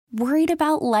Worried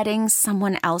about letting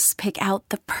someone else pick out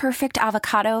the perfect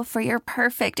avocado for your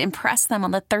perfect impress them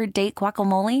on the third date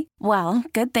guacamole? Well,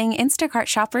 good thing Instacart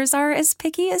shoppers are as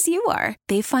picky as you are.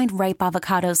 They find ripe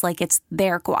avocados like it's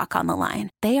their guac on the line.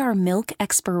 They are milk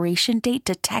expiration date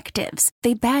detectives.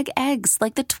 They bag eggs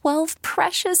like the 12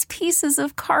 precious pieces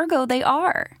of cargo they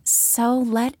are. So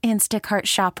let Instacart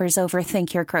shoppers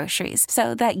overthink your groceries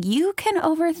so that you can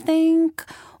overthink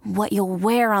what you'll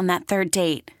wear on that third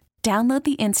date. Download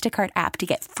the Instacart app to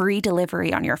get free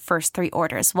delivery on your first 3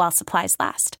 orders while supplies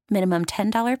last. Minimum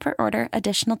 $10 per order.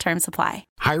 Additional terms apply.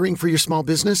 Hiring for your small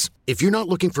business? If you're not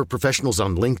looking for professionals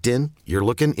on LinkedIn, you're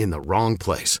looking in the wrong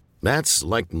place. That's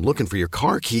like looking for your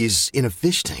car keys in a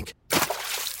fish tank.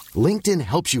 LinkedIn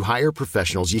helps you hire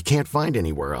professionals you can't find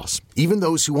anywhere else, even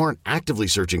those who aren't actively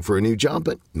searching for a new job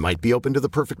but might be open to the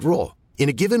perfect role. In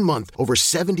a given month, over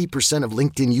 70% of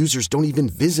LinkedIn users don't even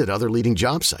visit other leading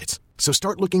job sites. So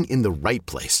start looking in the right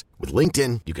place. With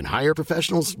LinkedIn, you can hire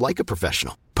professionals like a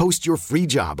professional. Post your free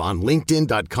job on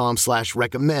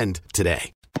linkedin.com/recommend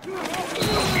today.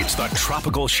 It's the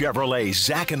Tropical Chevrolet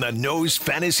Zach and the Nose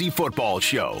Fantasy Football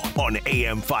Show on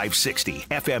AM 560,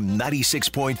 FM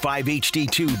 96.5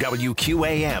 HD2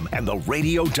 WQAM, and the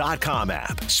radio.com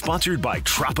app. Sponsored by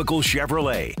Tropical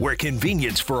Chevrolet, where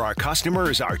convenience for our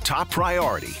customer is our top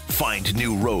priority. Find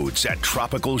new roads at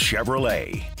Tropical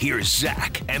Chevrolet. Here's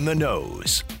Zach and the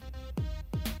Nose.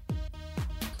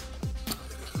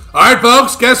 All right,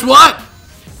 folks, guess what?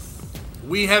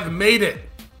 We have made it.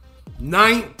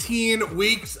 19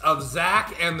 weeks of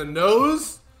Zach and the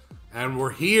Nose, and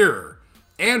we're here.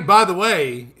 And by the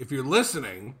way, if you're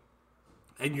listening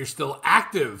and you're still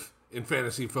active in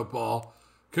fantasy football,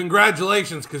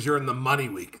 congratulations, because you're in the money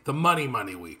week, the money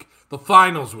week, the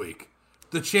finals week,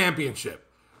 the championship,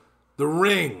 the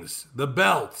rings, the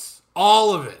belts,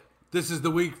 all of it. This is the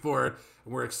week for it,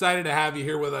 and we're excited to have you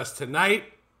here with us tonight.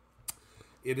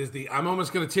 It is I'm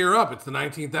almost going to tear up. It's the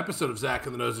 19th episode of Zach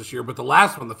and the Nose this year, but the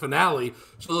last one, the finale.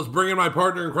 So let's bring in my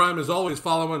partner in crime, as always.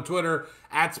 Follow him on Twitter,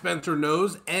 at Spencer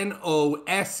Nose,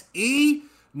 Nose.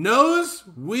 Nose,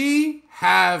 we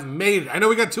have made it. I know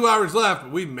we got 2 hours left,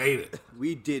 but we made it.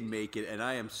 We did make it, and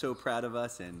I am so proud of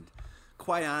us. And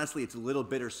quite honestly, it's a little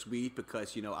bittersweet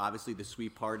because, obviously the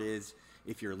sweet part is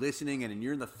if you're listening and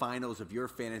you're in the finals of your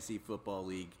fantasy football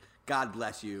league, God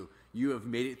bless you. You have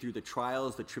made it through the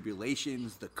trials, the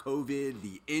tribulations, the COVID,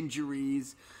 the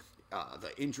injuries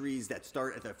that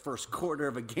start at the first quarter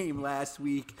of a game last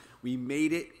week. We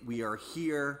made it. We are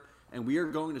here, and we are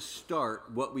going to start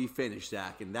what we finished,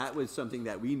 Zach. And that was something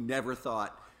that we never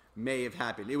thought may have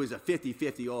happened. It was a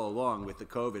 50-50 all along with the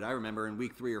COVID. I remember in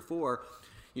week 3 or 4,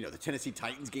 the Tennessee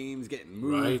Titans games getting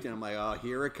moved, right. And I'm like, oh,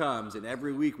 here it comes. And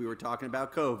every week we were talking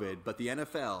about COVID, but the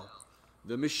NFL,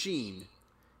 the machine,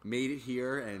 made it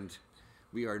here, and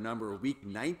we are week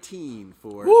 19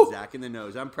 for Zach and the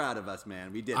Nose. I'm proud of us,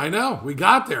 man. We did it. I know. We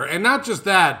got there. And not just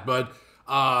that, but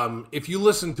if you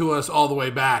listen to us all the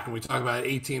way back, and we talked about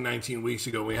 18, 19 weeks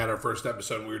ago, we had our first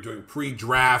episode, and we were doing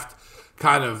pre-draft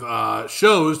kind of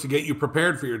shows to get you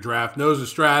prepared for your draft. Nose's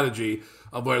strategy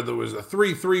of whether there was a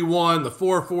 3-3-1, the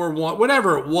 4-4-1,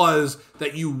 whatever it was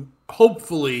that you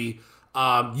hopefully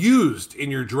used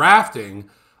in your drafting.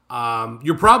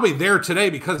 You're probably there today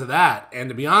because of that. And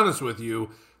to be honest with you,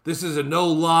 this is a no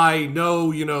lie,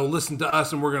 listen to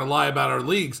us and we're going to lie about our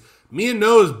leagues. Me and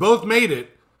Nose both made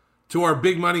it to our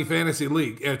big money fantasy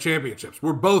league championships.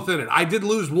 We're both in it. I did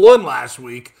lose one last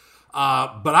week,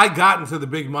 but I got into the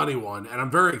big money one, and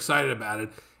I'm very excited about it.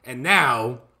 And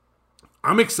now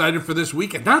I'm excited for this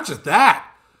weekend. Not just that,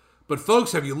 but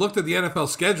folks, have you looked at the NFL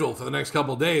schedule for the next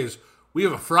couple of days? We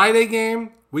have a Friday game,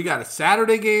 we got a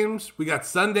Saturday games, we got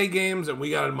Sunday games, and we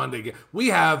got a Monday game. We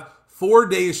have 4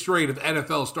 days straight of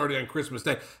NFL starting on Christmas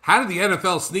Day. How did the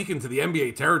NFL sneak into the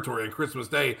NBA territory on Christmas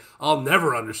Day? I'll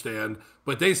never understand,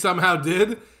 but they somehow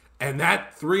did. And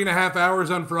that 3.5 hours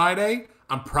on Friday,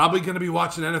 I'm probably going to be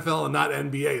watching NFL and not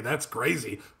NBA. That's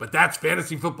crazy, but that's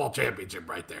fantasy football championship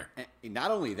right there. And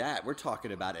not only that, we're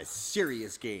talking about a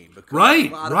serious game. Because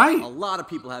right. A lot of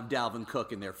people have Dalvin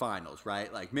Cook in their finals,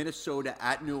 right? Like Minnesota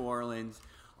at New Orleans.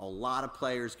 A lot of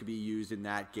players could be used in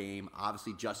that game.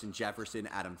 Obviously, Justin Jefferson,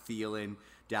 Adam Thielen,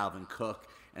 Dalvin Cook,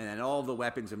 and then all the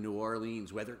weapons of New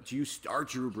Orleans. Do you start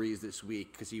Drew Brees this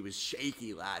week because he was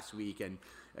shaky last week? And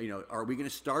are we going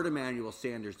to start Emmanuel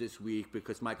Sanders this week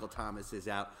because Michael Thomas is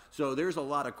out? So there's a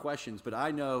lot of questions, but I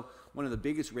know one of the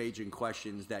biggest raging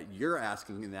questions that you're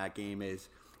asking in that game is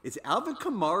Alvin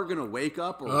Kamara going to wake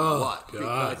up or what?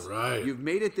 God, because right. You've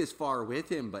made it this far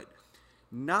with him, but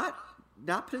not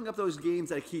putting up those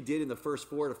games like he did in the first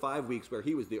 4 to 5 weeks where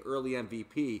he was the early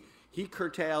MVP. he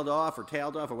curtailed off or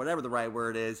tailed off or whatever the right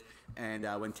word is. And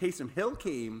when Taysom Hill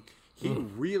came, he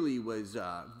really was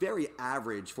very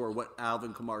average for what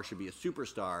Alvin Kamara should be, a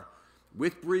superstar.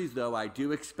 With Breeze, though, I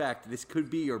do expect this could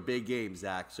be your big game,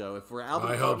 Zach. So if we're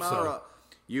Alvin Kamara, hope so.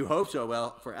 You hope so.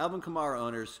 Well, for Alvin Kamara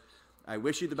owners, I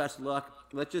wish you the best of luck.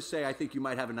 Let's just say I think you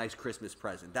might have a nice Christmas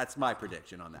present. That's my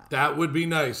prediction on that. That would be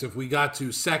nice if we got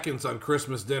to seconds on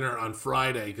Christmas dinner on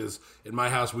Friday, because in my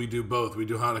house we do both. We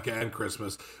do Hanukkah and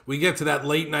Christmas. We get to that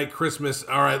late night Christmas,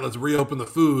 all right, let's reopen the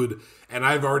food, and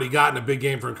I've already gotten a big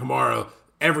game from Kamara.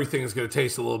 Everything is going to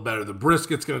taste a little better. The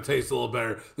brisket's going to taste a little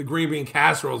better. The green bean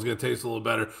casserole is going to taste a little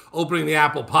better. Opening the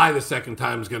apple pie the second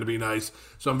time is going to be nice.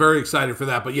 So I'm very excited for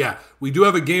that. But yeah, we do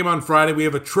have a game on Friday. We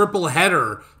have a triple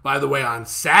header, by the way, on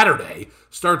Saturday.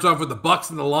 Starts off with the Bucks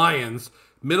and the Lions.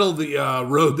 Middle of the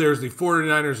road, there's the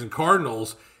 49ers and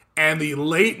Cardinals. And the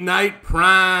late night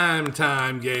prime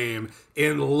time game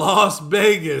in Las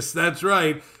Vegas. That's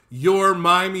right. Your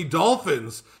Miami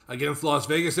Dolphins against Las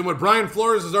Vegas. And what Brian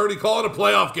Flores is already calling a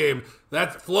playoff game.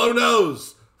 That's Flo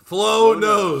knows. Flo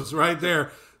knows right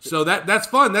there. So that's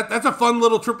fun. That's a fun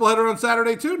little triple header on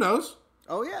Saturday too, Nose.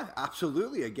 Oh, yeah,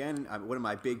 absolutely. Again, one of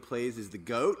my big plays is the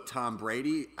GOAT, Tom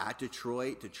Brady, at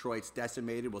Detroit. Detroit's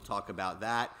decimated. We'll talk about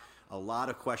that. A lot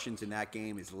of questions in that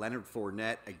game. Is Leonard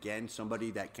Fournette, again,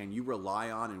 somebody that can you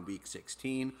rely on in Week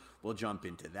 16? We'll jump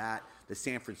into that. The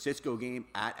San Francisco game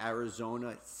at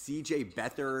Arizona. C.J.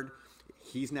 Beathard,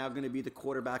 he's now going to be the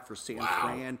quarterback for San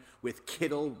Fran, with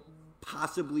Kittle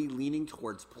possibly leaning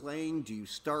towards playing. Do you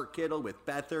start Kittle with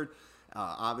Beathard?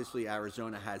 Obviously,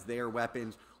 Arizona has their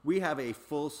weapons. We have a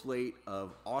full slate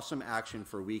of awesome action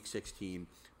for Week 16,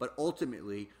 but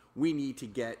ultimately, we need to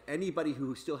get anybody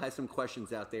who still has some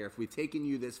questions out there. If we've taken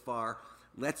you this far,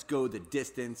 let's go the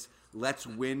distance. Let's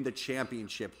win the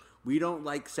championship. We don't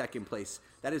like second place.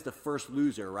 That is the first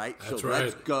loser, right? That's so right.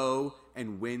 Let's go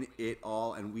and win it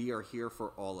all, and we are here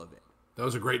for all of it. That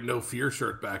was a great No Fear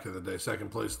shirt back in the day.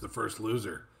 Second place is the first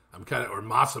loser. I'm kind of, or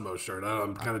Massimo shirt.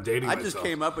 I'm kind of dating myself. I just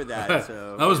came up with that.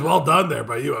 So that was well done there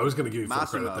by you. I was going to give you full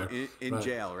Massimo credit there. in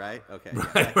jail, right? Okay.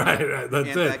 Right. That's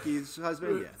Aunt it. Becky's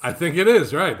husband. Yes. I think it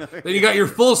is right. Then you got your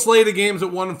full slate of games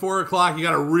at 1 and 4 o'clock. You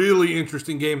got a really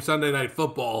interesting game Sunday Night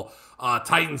Football.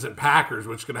 Titans and Packers,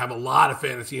 which is going to have a lot of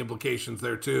fantasy implications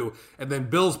there too. And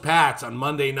then Bills-Pats on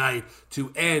Monday night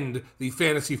to end the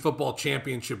Fantasy Football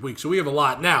Championship week. So we have a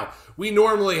lot. Now, we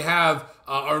normally have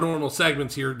our normal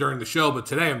segments here during the show, but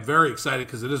today I'm very excited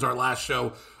because it is our last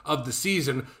show of the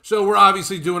season. So we're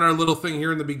obviously doing our little thing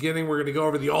here in the beginning. We're going to go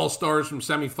over the All-Stars from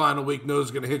semifinal week. Nose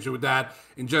is going to hit you with that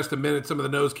in just a minute. Some of the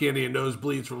nose candy and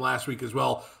nosebleeds from last week as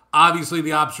well. Obviously,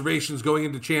 the observations going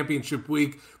into championship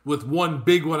week with one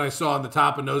big one I saw on the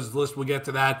top of Nose's list. We'll get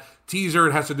to that. Teaser,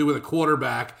 it has to do with a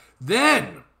quarterback.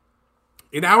 Then,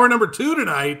 in hour number 2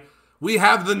 tonight, we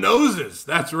have the noses.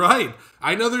 That's right.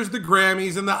 I know there's the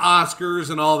Grammys and the Oscars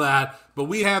and all that, but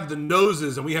we have the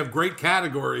noses, and we have great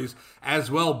categories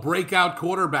as well. Breakout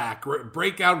quarterback,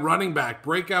 breakout running back,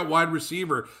 breakout wide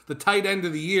receiver, the tight end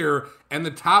of the year, and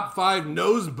the top 5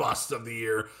 nose busts of the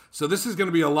year. So this is going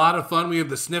to be a lot of fun. We have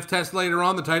the sniff test later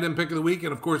on, the tight end pick of the week,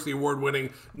 and of course the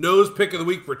award-winning nose pick of the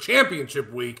week for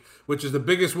championship week, which is the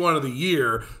biggest one of the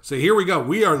year. So here we go.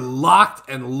 We are locked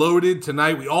and loaded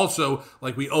tonight. We also,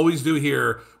 like we always do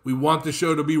here, we want the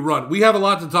show to be run. We have a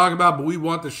lot to talk about, but we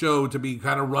want the show to be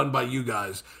kind of run by you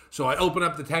guys. So I open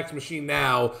up the text machine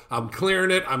now. I'm clearing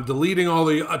it. I'm deleting all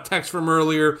the texts from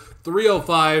earlier.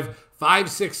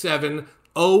 305-567-0560.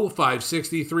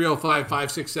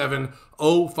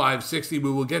 305-567-0560.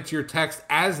 We will get to your text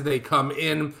as they come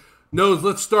in. Nose,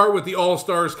 let's start with the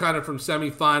All-Stars kind of from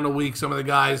semifinal week. Some of the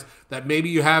guys that maybe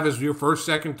you have as your first,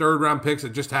 second, third round picks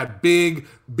that just had big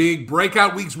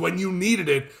breakout weeks when you needed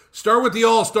it. Start with the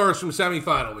All-Stars from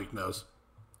semifinal week, Nose.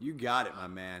 You got it, my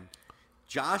man.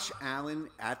 Josh Allen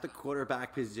at the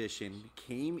quarterback position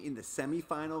came in the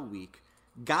semifinal week,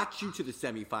 got you to the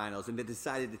semifinals, and then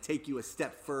decided to take you a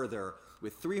step further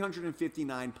with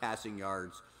 359 passing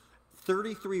yards,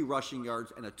 33 rushing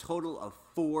yards, and a total of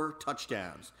 4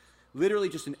 touchdowns. Literally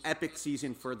just an epic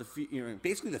season for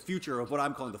basically the future of what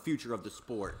I'm calling the future of the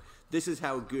sport. This is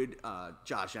how good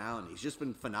Josh Allen is. He's just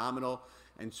been phenomenal.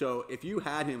 And so if you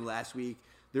had him last week,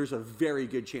 there's a very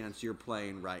good chance you're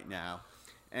playing right now.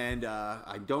 And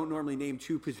I don't normally name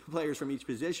 2 players from each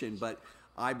position, but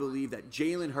I believe that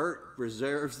Jalen Hurts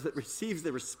receives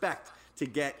the respect to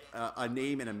get a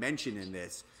name and a mention in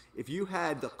this. If you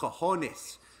had the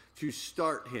cojones to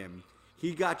start him,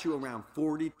 he got you around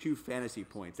 42 fantasy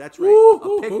points. That's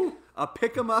right. A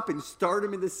pick him up and start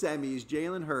him in the semis.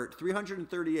 Jalen Hurts,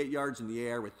 338 yards in the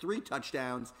air with 3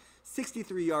 touchdowns,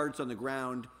 63 yards on the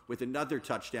ground with another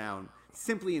touchdown.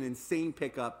 Simply an insane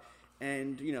pickup.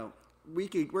 And, you know, we're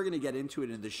going to get into it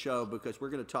in the show because we're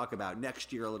going to talk about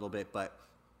next year a little bit, but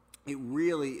it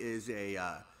really is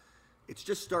it's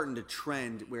just starting to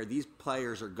trend where these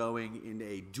players are going in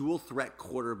a dual threat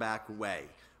quarterback way.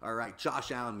 All right,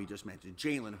 Josh Allen, we just mentioned,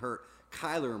 Jalen Hurts,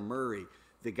 Kyler Murray,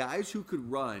 the guys who could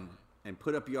run and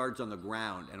put up yards on the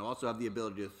ground and also have the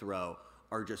ability to throw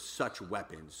are just such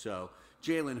weapons. So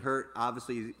Jalen Hurts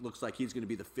obviously looks like he's going to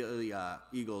be the Philly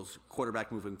Eagles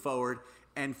quarterback moving forward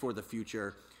and for the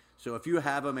future. So if you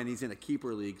have him and he's in a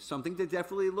keeper league, something to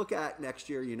definitely look at next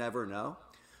year. You never know.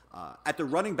 At the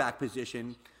running back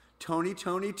position, Tony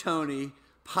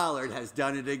Pollard has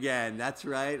done it again. That's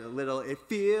right. It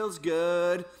feels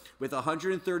good with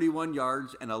 131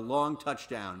 yards and a long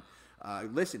touchdown.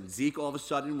 Listen, Zeke all of a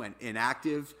sudden went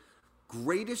inactive.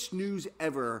 Greatest news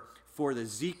ever for the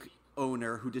Zeke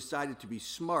owner who decided to be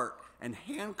smart and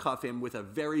handcuff him with a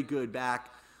very good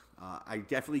back. I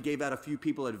definitely gave out a few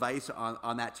people advice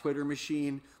on that Twitter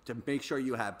machine to make sure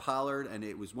you have Pollard, and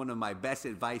it was one of my best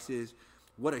advices.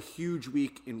 What a huge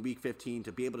week in Week 15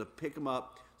 to be able to pick him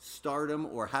up, start him,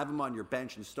 or have him on your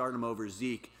bench and start him over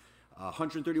Zeke.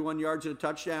 131 yards and a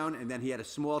touchdown, and then he had a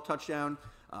small touchdown.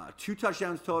 2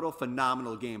 touchdowns total.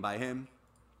 Phenomenal game by him.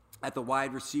 At the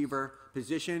wide receiver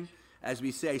position, as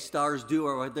we say, stars do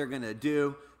or what they're going to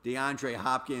do. DeAndre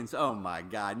Hopkins, oh my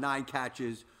God, 9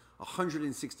 catches,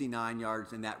 169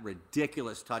 yards, and that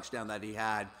ridiculous touchdown that he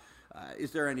had.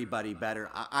 Is there anybody better?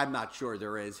 I'm not sure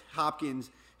there is. Hopkins,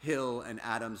 Hill, and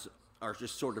Adams are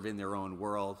just sort of in their own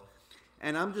world.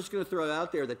 And I'm just going to throw it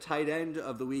out there, the tight end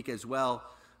of the week as well.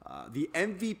 The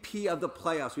MVP of the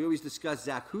playoffs. We always discuss,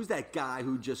 Zach, who's that guy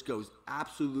who just goes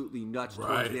absolutely nuts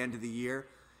towards the end of the year?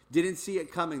 Didn't see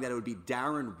it coming that it would be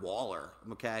Darren Waller,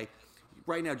 okay?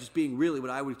 Right now, just being really what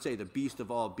I would say the beast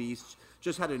of all beasts.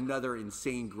 Just had another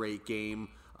insane great game.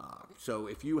 So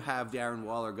if you have Darren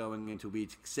Waller going into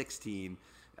week 16,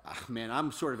 man,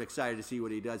 I'm sort of excited to see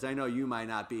what he does. I know you might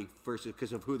not be first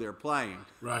because of who they're playing.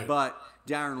 Right. But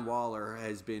Darren Waller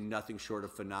has been nothing short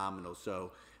of phenomenal.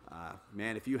 So,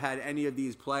 man, if you had any of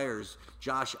these players,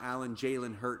 Josh Allen,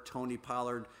 Jalen Hurts, Tony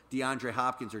Pollard, DeAndre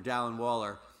Hopkins, or Darren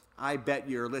Waller, I bet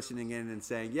you're listening in and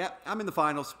saying, yep, I'm in the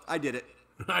finals. I did it.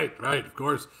 Right, of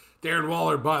course. Darren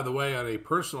Waller, by the way, on a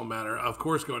personal matter, of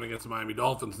course, going against the Miami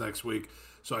Dolphins next week.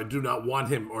 So I do not want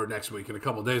him, or next week in a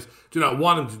couple of days, do not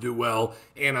want him to do well.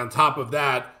 And on top of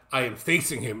that, I am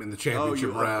facing him in the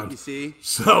championship round. You see?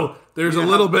 So there's a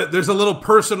little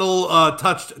personal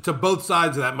touch to both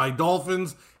sides of that. My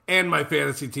Dolphins and my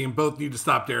fantasy team both need to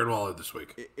stop Darren Waller this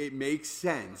week. It makes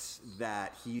sense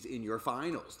that he's in your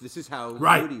finals. This is how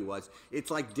right. good he was. It's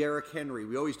like Derrick Henry.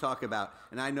 We always talk about,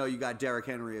 and I know you got Derrick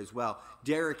Henry as well.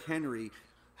 Derrick Henry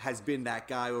has been that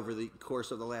guy over the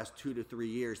course of the last 2 to 3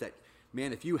 years that,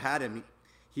 man, if you had him,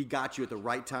 he got you at the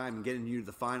right time and getting you to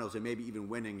the finals and maybe even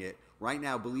winning it. Right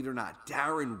now, believe it or not,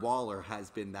 Darren Waller has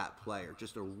been that player.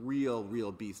 Just a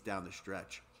real beast down the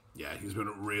stretch. Yeah, he's been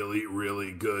really,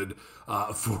 really good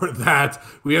for that.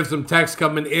 We have some texts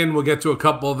coming in. We'll get to a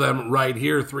couple of them right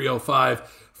here,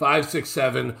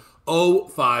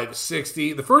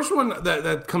 305-567-0560. The first one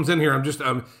that comes in here,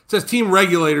 it says team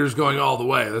regulators going all the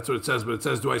way. That's what it says, but it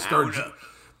says, do I start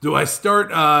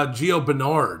Gio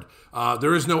Bernard?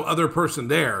 There is no other person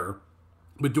there,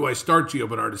 but do I start Gio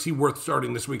Bernard? Is he worth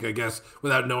starting this week, I guess,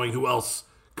 without knowing who else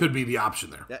could be the option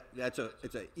there?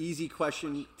 It's an easy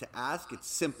question to ask. It's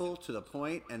simple, to the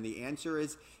point, and the answer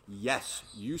is yes,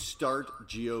 you start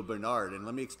Gio Bernard, and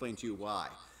let me explain to you why.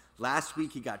 Last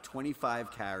week he got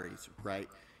 25 carries, right?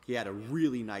 He had a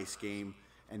really nice game,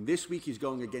 and this week he's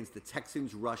going against the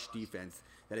Texans' rush defense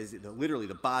that is literally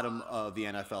the bottom of the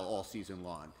NFL all season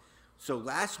long. So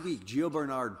last week, Gio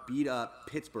Bernard beat up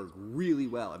Pittsburgh really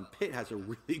well, and Pitt has a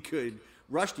really good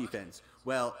rush defense.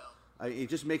 Well, it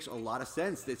just makes a lot of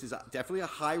sense. This is definitely a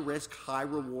high-risk,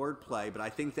 high-reward play, but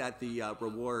I think that the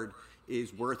reward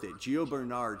is worth it. Gio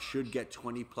Bernard should get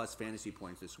 20-plus fantasy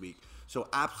points this week, so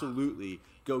absolutely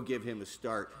go give him a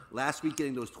start. Last week,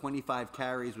 getting those 25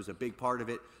 carries was a big part of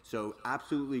it, so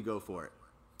absolutely go for it.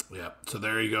 Yeah, so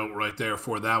there you go, right there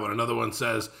for that one. Another one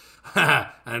says, I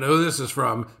know who this is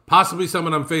from, possibly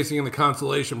someone I'm facing in the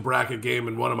consolation bracket game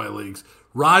in one of my leagues.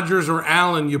 Rodgers or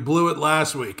Allen, you blew it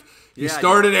last week. He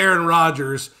started Aaron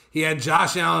Rodgers. He had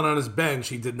Josh Allen on his bench.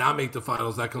 He did not make the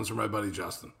finals. That comes from my buddy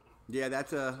Justin. Yeah,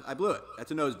 I blew it.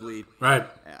 That's a nosebleed. Right.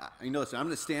 Listen, I'm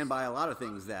going to stand by a lot of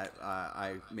things that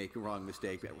I make a wrong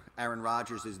mistake. Aaron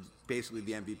Rodgers is basically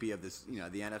the MVP of this,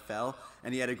 the NFL,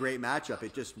 and he had a great matchup.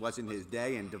 It just wasn't his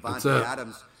day. And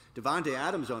Devontae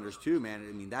Adams owners too, man.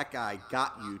 I mean, that guy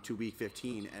got you to Week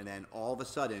 15, and then all of a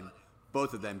sudden,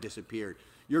 both of them disappeared.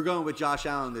 You're going with Josh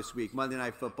Allen this week, Monday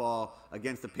Night Football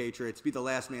against the Patriots. Be the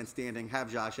last man standing. Have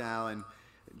Josh Allen.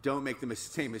 Don't make the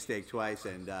same mistake twice,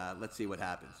 and let's see what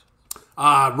happens.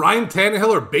 Ryan Tannehill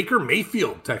or Baker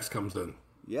Mayfield text comes in.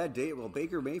 Yeah,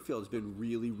 Baker Mayfield's been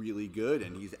really, really good,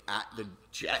 and he's at the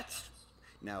Jets.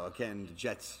 Now, again, the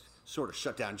Jets sort of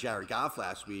shut down Jared Goff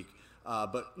last week.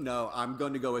 But no, I'm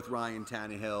going to go with Ryan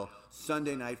Tannehill.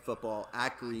 Sunday Night Football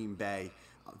at Green Bay.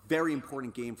 A very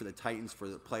important game for the Titans for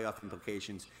the playoff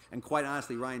implications. And quite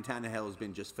honestly, Ryan Tannehill has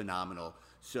been just phenomenal.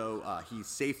 So he's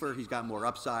safer. He's got more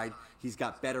upside. He's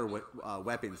got better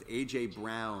weapons. A.J.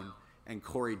 Brown and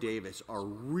Corey Davis are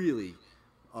really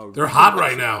they're hot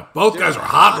right now. Both guys are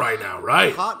hot right now,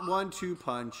 right? Hot 1-2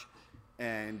 punch.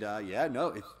 And,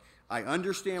 I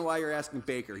understand why you're asking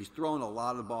Baker. He's throwing a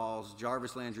lot of balls.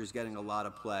 Jarvis Landry's getting a lot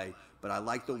of play. But I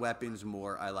like the weapons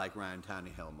more. I like Ryan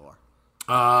Tannehill more.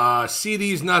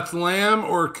 CD's Nuts Lamb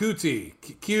or Cutie?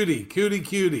 Cutie.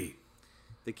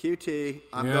 The QT.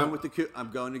 I'm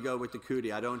going to go with the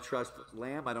QT. I don't trust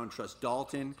Lamb. I don't trust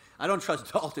Dalton.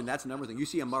 That's another thing. You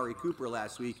see Amari Cooper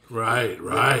last week. Right.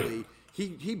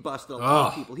 He busted a lot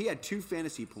of people. He had 2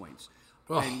 fantasy points.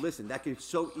 Oh. And listen, that could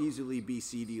so easily be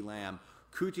CD Lamb.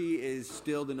 QT is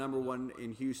still the number 1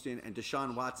 in Houston, and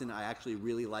Deshaun Watson I actually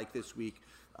really like this week.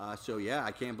 I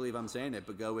can't believe I'm saying it,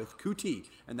 but go with QT.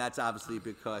 And that's obviously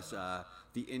because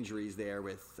the injuries there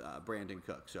with Brandon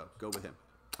Cook. So go with him.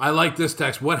 I like this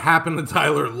text. What happened to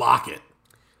Tyler Lockett?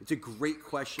 It's a great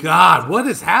question. God, what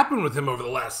has happened with him over the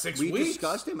last 6 weeks? We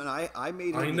discussed him, and I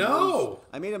made him.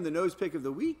 I made him the nose pick of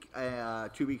the week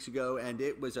 2 weeks ago, and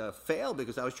it was a fail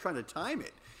because I was trying to time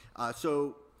it.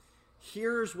 So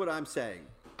here's what I'm saying.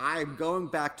 I'm going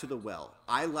back to the well.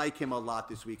 I like him a lot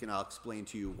this week, and I'll explain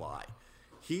to you why.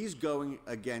 He's going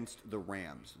against the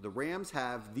Rams. The Rams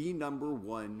have the number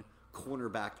 1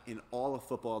 cornerback in all of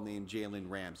football named Jalen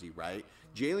Ramsey, right?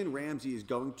 Jalen Ramsey is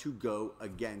going to go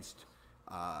against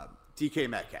DK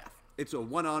Metcalf. It's a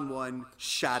one-on-one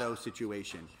shadow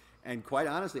situation. And quite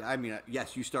honestly,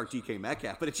 yes, you start DK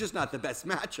Metcalf, but it's just not the best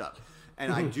matchup.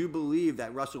 And I do believe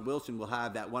that Russell Wilson will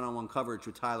have that one-on-one coverage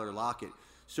with Tyler Lockett.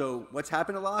 So what's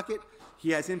happened to Lockett?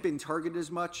 He hasn't been targeted as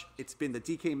much. It's been the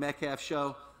DK Metcalf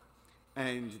show.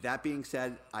 And that being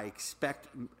said, I expect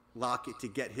Lockett to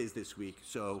get his this week.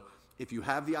 So if you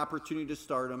have the opportunity to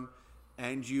start him,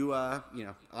 and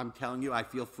I'm telling you, I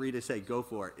feel free to say go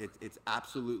for it. It's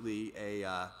absolutely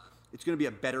it's going to be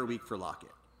a better week for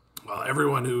Lockett. Well,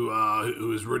 everyone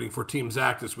who is rooting for Team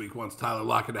Zach this week wants Tyler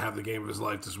Lockett to have the game of his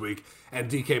life this week, and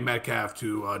DK Metcalf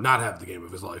to not have the game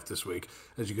of his life this week.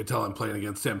 As you can tell, I'm playing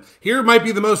against him. Here might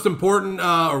be the most important,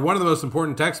 or one of the most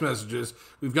important text messages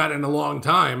we've gotten in a long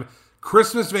time.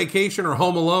 Christmas Vacation or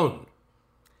Home Alone?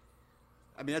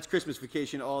 That's Christmas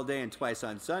Vacation all day and twice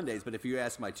on Sundays. But if you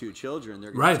ask my 2 children,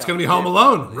 they're right. It's going to be Home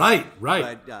Alone. Right.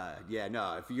 But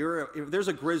if there's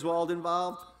a Griswold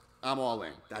involved, I'm all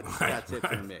in. That's it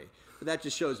for me. But that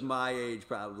just shows my age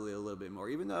probably a little bit more.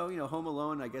 Even though Home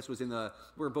Alone, I guess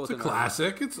we're both. It's a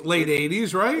classic. It's late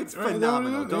 '80s, right? It's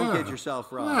phenomenal. Don't get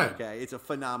yourself wrong. Right. Okay, it's a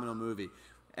phenomenal movie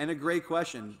and a great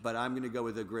question. But I'm going to go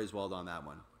with a Griswold on that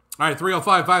one. All right,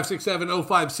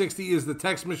 305-567-0560 is the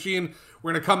text machine.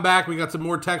 We're going to come back. We got some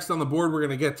more text on the board. We're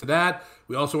going to get to that.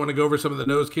 We also want to go over some of the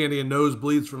nose candy and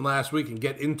nosebleeds from last week and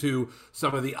get into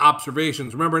some of the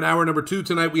observations. Remember, in hour number 2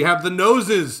 tonight, we have the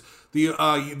noses. The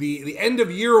end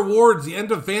of year awards, the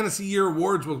end of fantasy year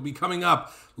awards will be coming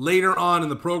up later on in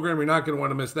the program. You're not going to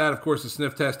want to miss that. Of course, the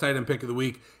sniff test, tight end pick of the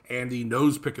week, and the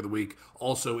nose pick of the week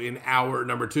also in hour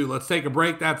number 2. Let's take a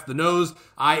break. That's the nose.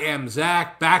 I am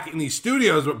Zach, back in the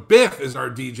studios, but Biff is our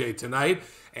DJ tonight.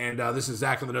 And this is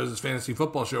Zach on the Nose's Fantasy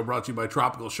Football Show, brought to you by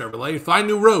Tropical Chevrolet. Find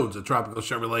new roads at Tropical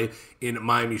Chevrolet in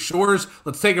Miami Shores.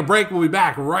 Let's take a break. We'll be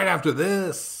back right after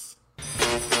this.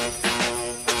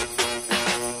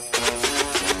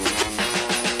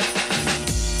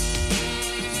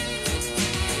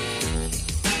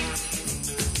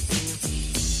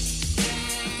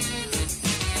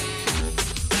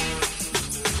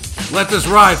 Let this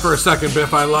ride for a second,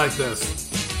 Biff. I like this.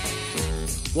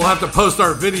 We'll have to post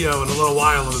our video in a little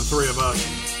while of the 3 of us.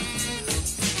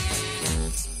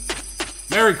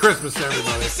 Merry Christmas to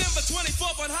everybody. December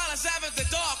 24th on Hollis Avenue, the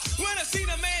dark. When I seen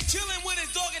a man chilling with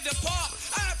his dog at the park,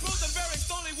 I approached him very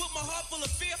slowly with my heart full of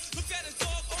fear. Looked at his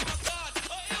dog, oh my God,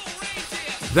 a ill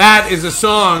reindeer. That is a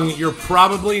song you're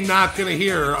probably not going to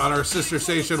hear on our sister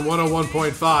station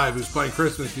 101.5, who's playing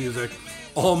Christmas music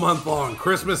all month long,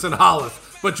 Christmas and Hollis.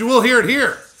 But you will hear it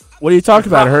here. What are you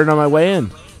talking about? I heard it on my way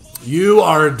in. You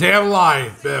are a damn lie,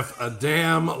 Biff. A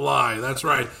damn lie. That's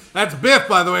right. That's Biff,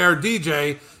 by the way, our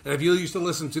DJ. And if you used to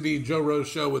listen to the Joe Rose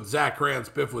Show with Zach Krantz,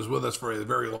 Biff was with us for a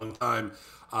very long time.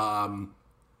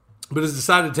 But has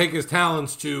decided to take his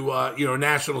talents to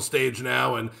national stage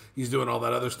now, and he's doing all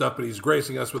that other stuff. But he's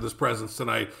gracing us with his presence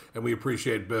tonight, and we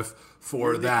appreciate Biff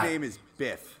for that. Your nickname is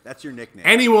Biff. That's your nickname.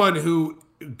 Anyone who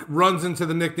runs into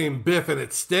the nickname Biff and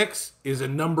it sticks is a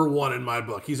number one in my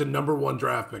book. He's a number one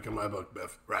draft pick in my book,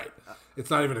 Biff. Right? It's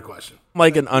not even a question.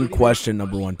 Like an unquestioned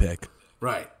number one pick.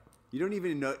 Right. You don't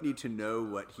even need to know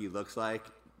what he looks like.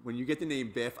 When you get the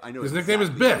name Biff, I know his exactly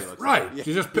nickname is Biff. Right. Like. Yeah.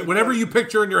 You just whenever you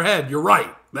picture in your head, you're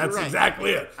right. That's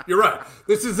exactly it. You're right.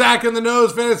 This is Zach in the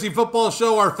Nose Fantasy Football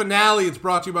Show, our finale. It's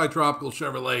brought to you by Tropical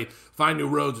Chevrolet. Find new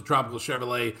roads at Tropical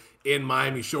Chevrolet in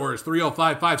Miami Shores.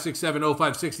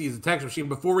 305-567-0560 is the text machine.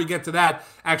 Before we get to that,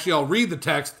 actually, I'll read the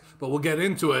text, but we'll get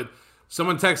into it.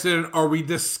 Someone texted in, are we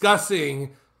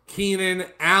discussing Keenan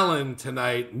Allen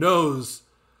tonight? Nose.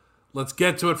 Let's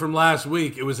get to it from last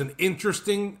week. It was an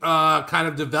interesting kind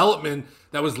of development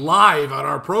that was live on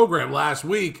our program last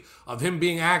week of him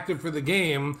being active for the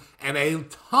game, and a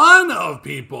ton of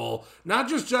people, not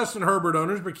just Justin Herbert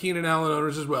owners, but Keenan Allen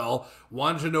owners as well,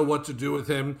 wanted to know what to do with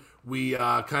him. We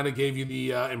kind of gave you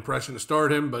the impression to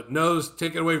start him, but Nose,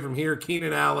 take it away from here.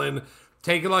 Keenan Allen,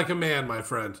 take it like a man, my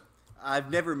friend.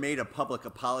 I've never made a public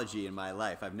apology in my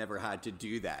life. I've never had to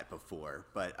do that before.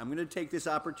 But I'm going to take this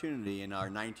opportunity in our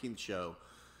 19th show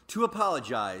to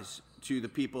apologize to the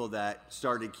people that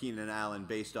started Keenan Allen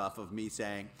based off of me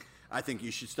saying, I think you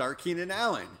should start Keenan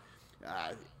Allen.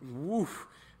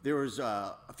 There was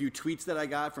a few tweets that I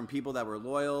got from people that were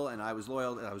loyal, and I was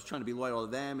loyal, and I was trying to be loyal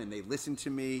to them, and they listened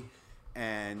to me,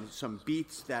 and some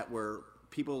beats that were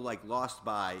people like lost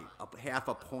by half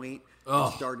a point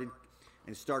and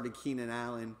started Keenan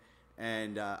Allen.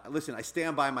 And listen, I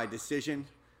stand by my decision.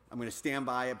 I'm going to stand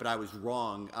by it, but I was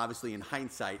wrong. Obviously, in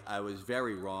hindsight, I was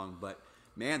very wrong. But,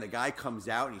 man, the guy comes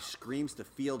out and he screams to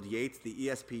Field Yates, the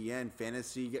ESPN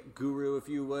fantasy guru, if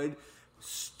you would,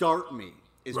 start me,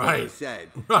 is what he said.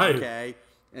 Right. Okay?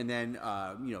 And then,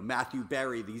 Matthew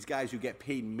Berry, these guys who get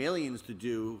paid millions to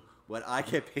do what I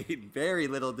get paid very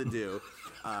little to do,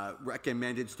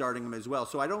 recommended starting him as well.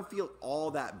 So I don't feel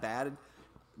all that bad.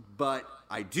 But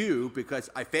I do because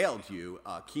I failed you.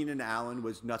 Keenan Allen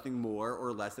was nothing more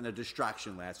or less than a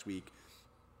distraction last week.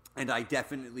 And I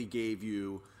definitely gave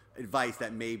you advice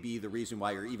that may be the reason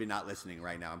why you're even not listening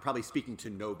right now. I'm probably speaking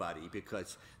to nobody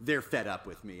because they're fed up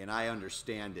with me, and I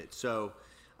understand it. So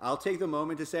I'll take the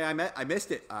moment to say I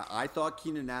missed it. I thought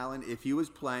Keenan Allen, if he was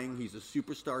playing, he's a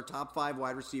superstar, top 5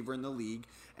 wide receiver in the league.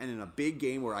 And in a big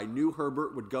game where I knew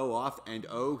Herbert would go off, and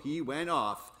he went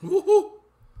off. Woo-hoo.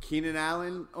 Keenan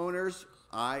Allen owners,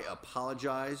 I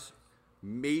apologize.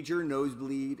 Major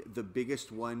nosebleed, the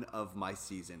biggest one of my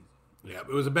season. Yeah, it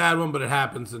was a bad one, but it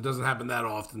happens. It doesn't happen that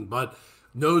often. But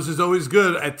Nose is always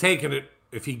good at taking it.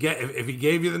 If he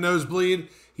gave you the nosebleed,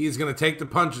 he's going to take the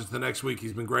punches the next week.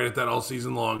 He's been great at that all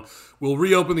season long. We'll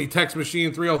reopen the text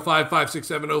machine,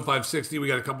 305-567-0560. We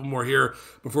got a couple more here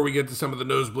before we get to some of the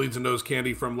nosebleeds and nose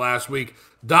candy from last week.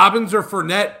 Dobbins or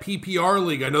Fournette PPR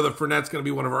league? I know that Fournette's going to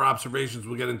be one of our observations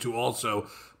we'll get into also.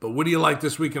 But what do you like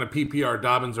this week in a PPR,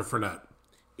 Dobbins or Fournette?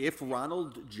 If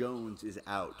Ronald Jones is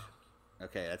out,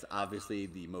 okay, that's obviously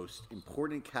the most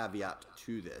important caveat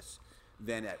to this.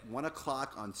 Then at 1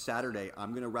 o'clock on Saturday, I'm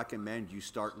going to recommend you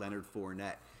start Leonard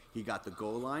Fournette. He got the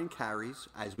goal line carries,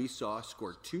 as we saw,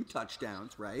 scored 2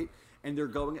 touchdowns, right? And they're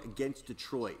going against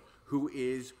Detroit, who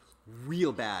is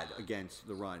real bad against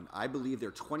the run. I believe they're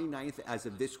 29th as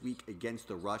of this week against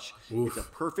the rush. Oof. It's a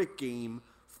perfect game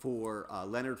for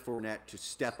Leonard Fournette to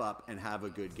step up and have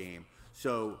a good game.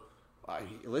 So,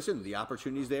 listen, the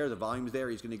opportunity's there, the volume's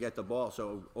there, he's going to get the ball.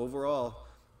 So, overall,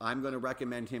 I'm going to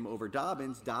recommend him over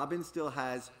Dobbins. Dobbins still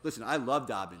has – listen, I love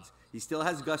Dobbins. He still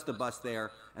has Gus the Bus there,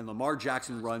 and Lamar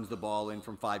Jackson runs the ball in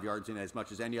from 5 yards in as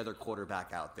much as any other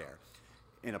quarterback out there.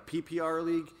 In a PPR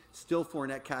league, still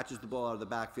Fournette catches the ball out of the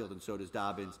backfield, and so does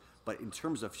Dobbins. But in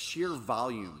terms of sheer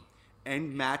volume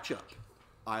and matchup,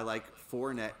 I like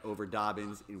Fournette over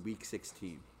Dobbins in Week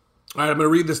 16. All right, I'm going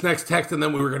to read this next text, and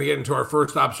then we were going to get into our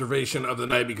first observation of the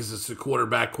night because it's a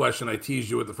quarterback question. I teased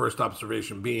you with the first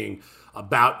observation being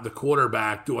about the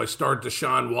quarterback. Do I start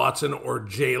Deshaun Watson or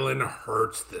Jalen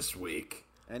Hurts this week?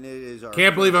 And it is our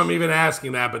Can't believe I'm even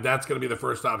asking that, but that's going to be the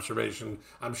first observation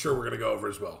I'm sure we're going to go over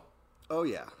as well. Oh,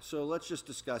 yeah. So let's just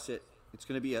discuss it. It's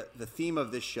going to be the theme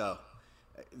of this show.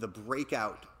 the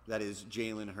breakout that is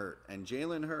Jalen Hurt. And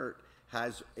Jalen Hurt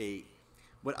has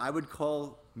what I would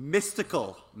call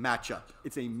mystical matchup.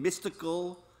 It's a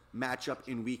mystical matchup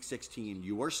in Week 16.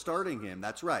 You are starting him,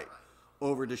 that's right,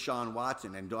 over Deshaun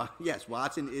Watson. And yes,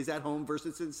 Watson is at home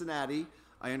versus Cincinnati.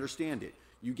 I understand it.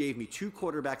 You gave me two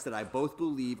quarterbacks that I both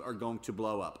believe are going to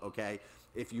blow up, okay?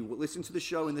 If you listen to the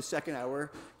show in the second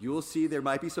hour, you will see there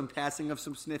might be some passing of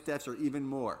some sniff tests or even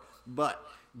more. But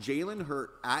Jalen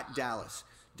Hurt at Dallas.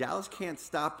 Dallas can't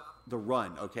stop the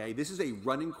run, okay? This is a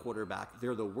running quarterback.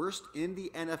 They're the worst in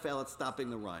the NFL at stopping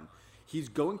the run. He's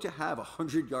going to have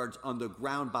 100 yards on the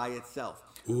ground by itself.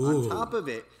 Ooh. On top of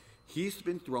it, he's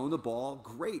been throwing the ball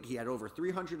great. He had over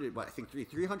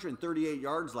 338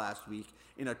 yards last week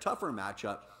in a tougher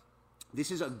matchup.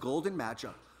 This is a golden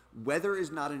matchup. Weather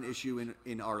is not an issue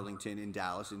in Arlington, in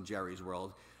Dallas, in Jerry's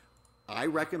world. I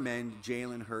recommend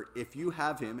Jalen Hurt if you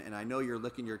have him, and I know you're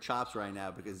licking your chops right now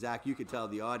because, Zach, you could tell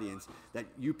the audience that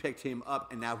you picked him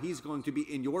up, and now he's going to be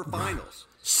in your finals.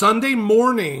 Sunday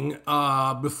morning,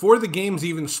 before the games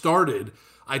even started,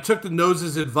 I took the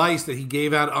Nose's advice that he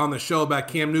gave out on the show about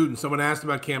Cam Newton. Someone asked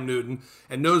about Cam Newton,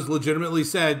 and Nose legitimately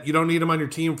said, you don't need him on your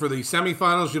team for the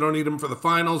semifinals. You don't need him for the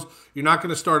finals. You're not going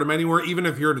to start him anywhere. Even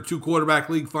if you're in a 2-quarterback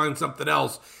league, find something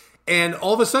else. And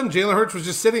all of a sudden, Jalen Hurts was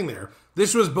just sitting there.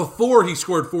 This was before he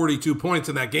scored 42 points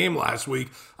in that game last week.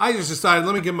 I just decided,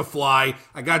 let me give him a fly.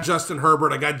 I got Justin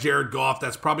Herbert. I got Jared Goff.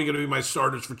 That's probably going to be my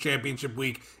starters for championship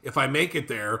week if I make it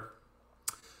there.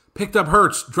 Picked up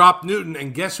Hurts, dropped Newton,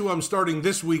 and guess who I'm starting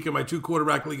this week in my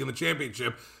 2-quarterback league in the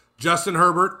championship? Justin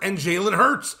Herbert and Jalen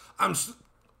Hurts.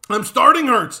 I'm starting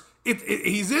Hurts.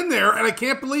 He's in there, and I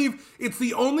can't believe it's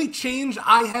the only change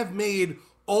I have made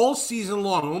all season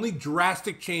long. Only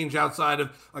drastic change outside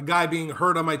of a guy being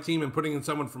hurt on my team and putting in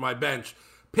someone for my bench.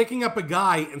 Picking up a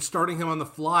guy and starting him on the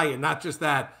fly, and not just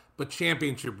that, but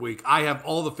championship week. I have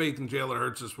all the faith in Jalen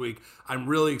Hurts this week. I'm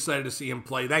really excited to see him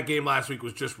play. That game last week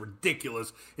was just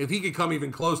ridiculous. If he could come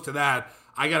even close to that,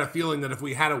 I got a feeling that if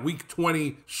we had a Week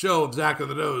 20 show of Zach of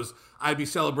the Nose, I'd be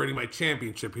celebrating my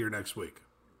championship here next week.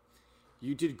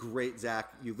 You did great, Zach.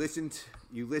 You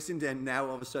listened, and now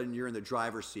all of a sudden you're in the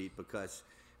driver's seat because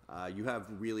you have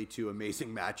really two amazing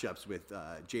matchups with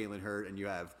Jalen Hurt, and you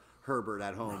have Herbert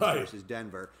at home versus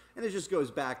Denver. And it just goes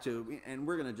back to, and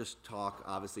we're going to just talk,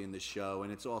 obviously, in this show,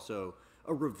 and it's also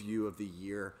a review of the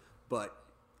year, but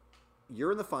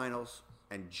you're in the finals,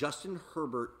 and Justin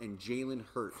Herbert and Jalen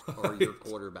Hurts are your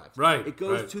quarterbacks. Right. It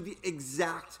goes to the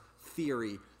exact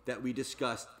theory that we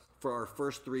discussed for our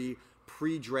first 3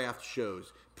 pre-draft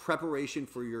shows, preparation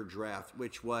for your draft,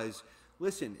 which was,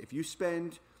 listen, if you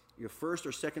spend your first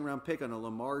or second round pick on a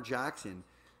Lamar Jackson,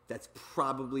 that's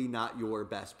probably not your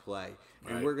best play.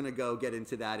 And we're going to go get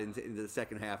into that into the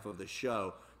second half of the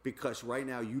show because right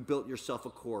now you built yourself a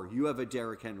core. You have a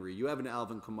Derrick Henry. You have an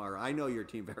Alvin Kamara. I know your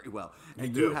team very well.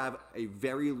 And you have a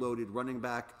very loaded running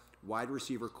back, wide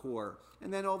receiver core.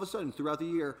 And then all of a sudden, throughout the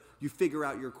year, you figure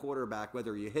out your quarterback,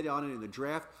 whether you hit on it in the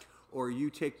draft or you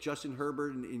take Justin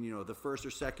Herbert in the first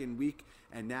or second week.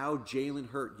 And now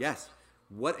Jalen Hurt. Yes.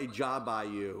 What a job by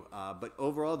you. But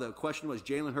overall, the question was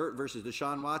Jalen Hurt versus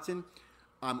Deshaun Watson.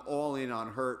 I'm all in on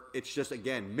Hurt. It's just,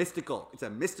 again, mystical. It's a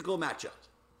mystical matchup.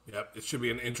 Yep, it should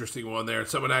be an interesting one there.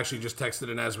 Someone actually just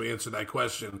texted in as we answered that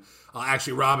question.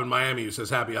 Actually, Rob in Miami, who says,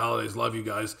 happy holidays, love you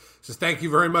guys, says, thank you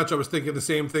very much. I was thinking the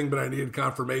same thing, but I needed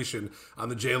confirmation on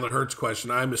the Jalen Hurts question.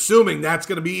 I'm assuming that's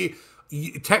going to be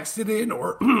texted in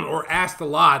or asked a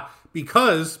lot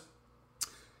because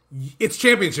it's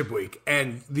championship week,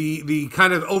 and the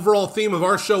kind of overall theme of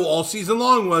our show all season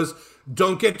long was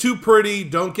don't get too pretty,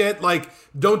 don't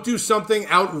do something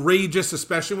outrageous,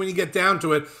 especially when you get down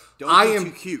to it. Don't be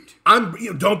too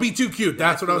cute. Don't be too cute.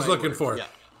 That's what I was looking for. Yeah.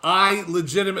 I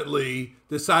legitimately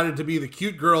decided to be the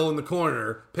cute girl in the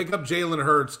corner, pick up Jalen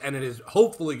Hurts, and it is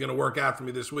hopefully going to work out for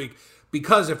me this week.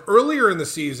 Because if earlier in the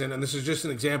season, and this is just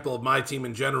an example of my team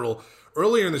in general,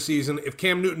 earlier in the season, if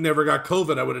Cam Newton never got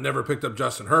COVID, I would have never picked up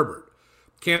Justin Herbert.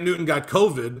 Cam Newton got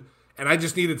COVID, and I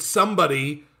just needed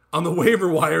somebody on the waiver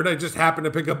wire, and I just happened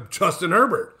to pick up Justin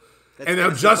Herbert. And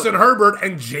now Justin Herbert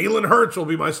and Jalen Hurts will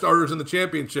be my starters in the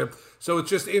championship. So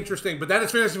it's just interesting. But that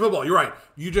is fantasy football. You're right.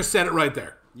 You just said it right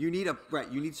there. You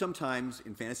need sometimes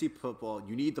in fantasy football,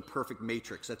 you need the perfect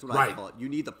matrix. That's what I call it. You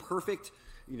need the perfect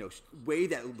way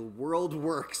that the world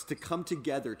works to come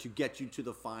together to get you to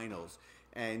the finals.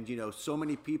 And, so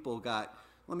many people got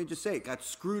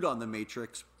screwed on the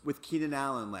matrix with Keenan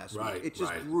Allen last week. It's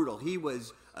just brutal. He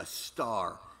was a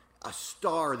star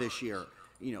this year,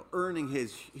 earning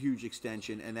his huge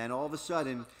extension. And then all of a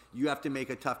sudden, you have to make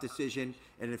a tough decision.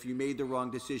 And if you made the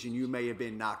wrong decision, you may have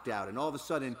been knocked out. And all of a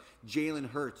sudden, Jalen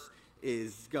Hurts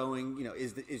is going,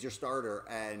 is your starter,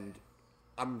 and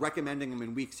I'm recommending him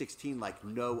in week 16 like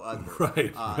no other.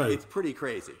 Right. It's pretty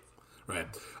crazy. Right.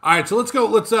 All right. So let's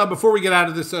go. Before we get out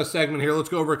of this segment here, let's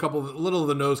go over a little of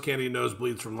the nose candy and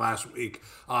nosebleeds from last week.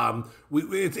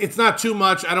 It's not too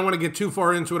much. I don't want to get too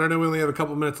far into it. I know we only have a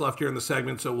couple minutes left here in the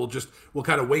segment, so we'll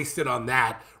kind of waste it on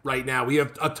that right now. We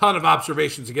have a ton of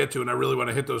observations to get to, and I really want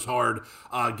to hit those hard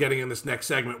getting in this next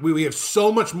segment. We have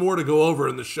so much more to go over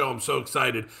in the show. I'm so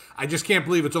excited. I just can't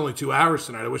believe it's only 2 hours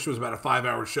tonight. I wish it was about a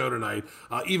 5-hour show tonight,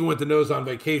 even with the nose on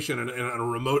vacation in a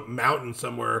remote mountain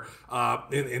somewhere on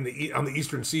the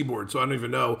eastern seaboard. So I don't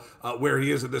even know where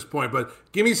he is at this point. But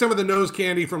give me some of the nose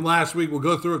candy from last week. We'll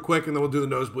go through it quick, and then we'll do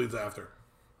the nosebleeds after.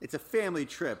 It's a family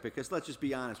trip because let's just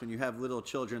be honest, when you have little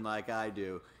children like I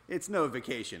do, it's no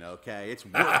vacation, okay? It's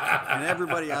work. And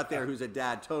everybody out there who's a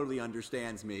dad totally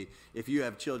understands me. If you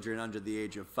have children under the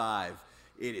age of 5,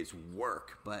 it is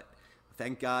work. But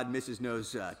thank God Mrs.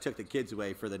 Nose took the kids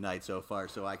away for the night so far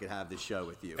so I could have this show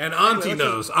with you. And Auntie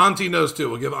Nose. Auntie Nose, too.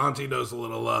 We'll give Auntie Nose a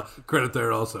little credit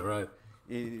there also, right?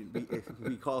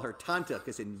 We call her Tanta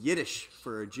because in Yiddish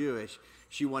for a Jewish,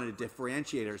 she wanted to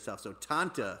differentiate herself. So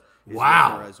Tanta is with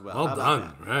her as well. Well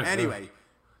done. Right, anyway,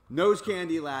 nose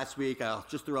candy last week. I'll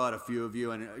just throw out a few of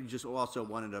you, and I just also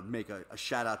wanted to make a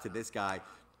shout out to this guy,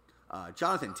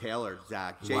 Jonathan Taylor,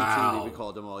 Zach. JT, we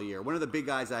called him all year. One of the big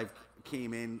guys I've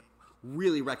came in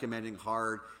really recommending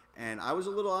hard, and I was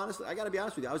a little honest. I got to be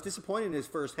honest with you. I was disappointed in his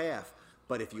first half,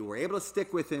 but if you were able to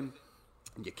stick with him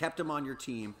and you kept him on your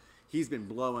team, he's been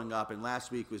blowing up, and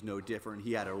last week was no different.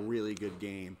 He had a really good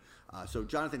game. So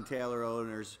Jonathan Taylor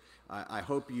owners, I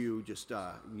hope you just,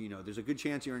 there's a good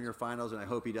chance you're in your finals, and I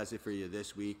hope he does it for you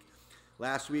this week.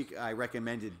 Last week, I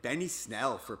recommended Benny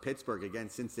Snell for Pittsburgh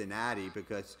against Cincinnati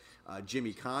because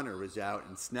Jimmy Connor was out,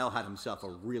 and Snell had himself a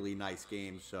really nice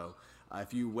game. So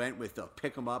if you went with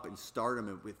pick him up and start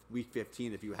him with week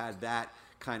 15, if you had that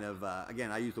kind of,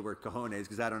 again, I use the word cojones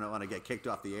because I don't want to get kicked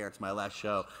off the air. It's my last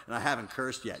show, and I haven't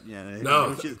cursed yet.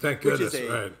 Thank goodness.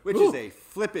 Which is a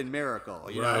flippin' miracle.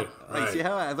 You know? Right. See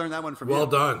how I learned that one from you? Well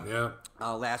done, yeah.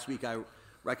 Last week I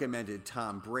recommended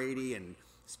Tom Brady, and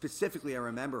specifically I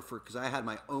remember because I had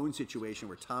my own situation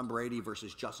where Tom Brady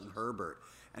versus Justin Herbert,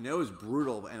 and it was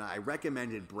brutal, and I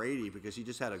recommended Brady because he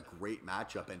just had a great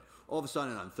matchup, and all of a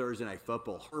sudden on Thursday Night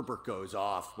Football, Herbert goes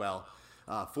off. Well,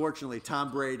 fortunately, Tom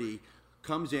Brady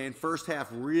comes in, first half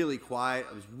really quiet.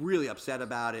 I was really upset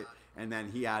about it. And then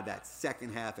he had that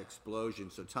second half explosion.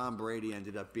 So Tom Brady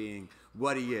ended up being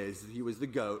what he is. He was the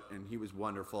GOAT, and he was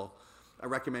wonderful. I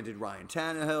recommended Ryan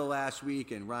Tannehill last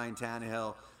week, and Ryan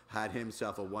Tannehill had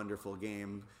himself a wonderful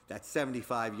game. That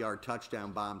 75-yard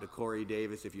touchdown bomb to Corey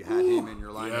Davis, if you had him in your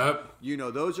lineup.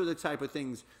 Yep. Those are the type of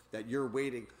things that you're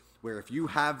waiting, where if you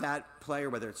have that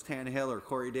player, whether it's Tannehill or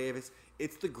Corey Davis,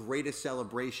 it's the greatest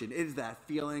celebration. It is that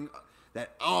feeling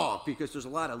because there's a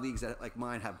lot of leagues that, like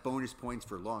mine, have bonus points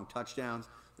for long touchdowns.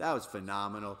 That was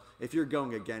phenomenal. If you're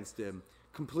going against him,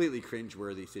 completely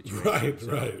cringeworthy situation.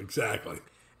 Right, exactly.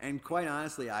 And quite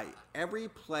honestly, every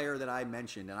player that I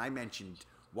mentioned, and I mentioned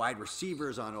wide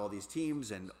receivers on all these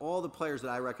teams, and all the players that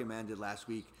I recommended last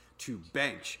week to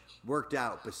bench worked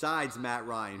out, besides Matt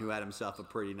Ryan, who had himself a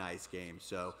pretty nice game.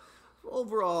 So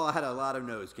overall, I had a lot of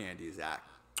nose candy, Zach.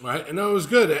 All right, and it was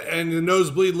good. And the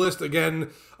nosebleed list,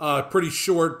 again, pretty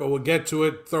short, but we'll get to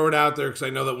it. Throw it out there because I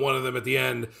know that one of them at the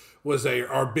end was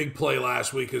our big play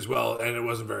last week as well, and it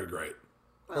wasn't very great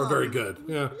or very good.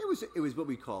 Yeah, it was what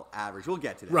we call average. We'll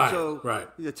get to that. Right.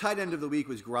 The tight end of the week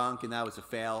was Gronk, and that was a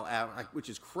fail, which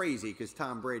is crazy because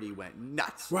Tom Brady went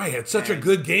nuts. Right, had such a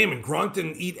good game, and Gronk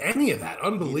didn't eat any of that.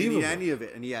 Unbelievable. He didn't eat any of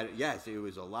it, and it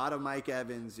was a lot of Mike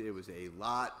Evans. It was a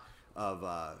lot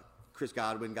of Chris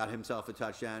Godwin got himself a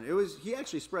touchdown. He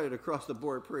actually spread it across the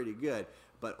board pretty good,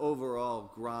 but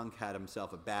overall Gronk had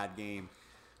himself a bad game.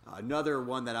 Another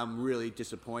one that I'm really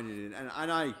disappointed in, and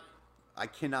I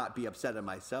cannot be upset at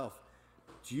myself.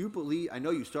 Do you believe? I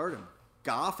know you started him.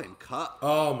 Goff and Kupp.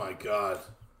 Oh my God!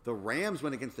 The Rams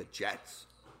went against the Jets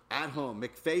at home.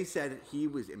 McVay said he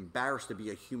was embarrassed to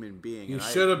be a human being. You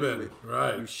should have been.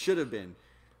 Right. You should have been.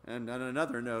 And on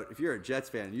another note, if you're a Jets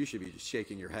fan, you should be just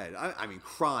shaking your head. I mean,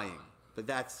 crying. But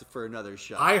that's for another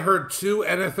show. I heard 2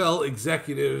 NFL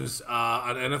executives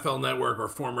on NFL Network, or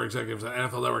former executives on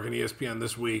NFL Network and ESPN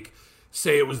this week,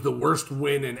 say it was the worst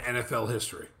win in NFL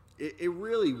history. It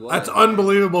really was. That's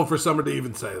unbelievable for somebody to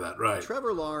even say that, right?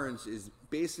 Trevor Lawrence is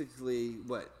basically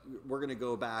what we're going to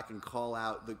go back and call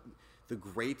out the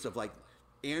greats of, like,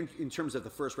 and in terms of the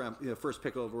first round, first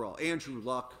pick overall, Andrew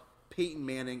Luck, Peyton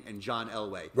Manning, and John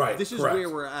Elway. Right. This is correct. where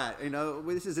we're at.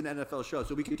 This is an NFL show,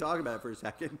 so we can talk about it for a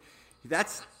second.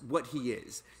 That's what he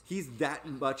is. He's that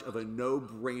much of a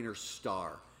no-brainer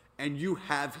star, and you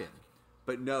have him.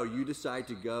 But no, you decide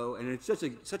to go, and it's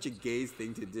such a gaze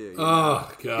thing to do. Oh,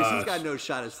 gosh. Because he's got no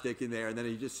shot of sticking there, and then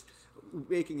he just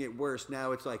making it worse.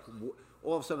 Now it's like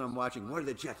all of a sudden I'm watching, what do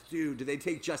the Jets do? Do they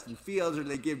take Justin Fields, or do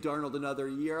they give Darnold another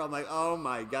year? I'm like, oh,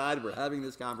 my God, we're having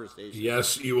this conversation.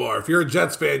 Yes, you are. If you're a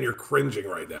Jets fan, you're cringing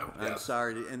right now. I'm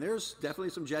sorry. And there's definitely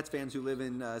some Jets fans who live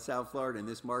in South Florida in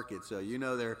this market, so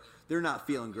they're not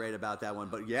feeling great about that one.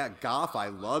 But, yeah, Goff I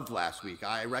loved last week.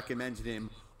 I recommended him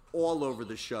all over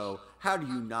the show. How do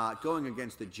you not? Going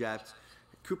against the Jets.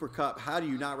 Cooper Kupp, how do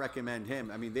you not recommend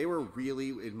him? I mean, they were really,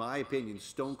 in my opinion,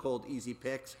 stone cold easy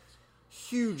picks.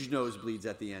 Huge nosebleeds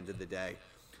at the end of the day.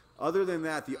 Other than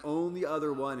that, the only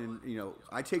other one, and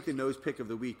I take the nose pick of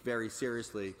the week very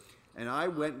seriously, and I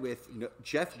went with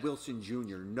Jeff Wilson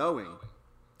Jr., knowing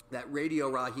that Radio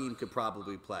Raheem could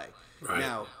probably play. Right.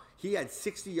 Now, he had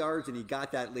 60 yards and he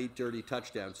got that late dirty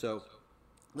touchdown. So,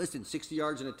 listen, 60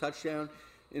 yards and a touchdown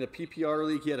in a PPR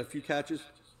league, he had a few catches.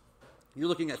 You're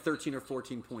looking at 13 or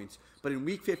 14 points. But in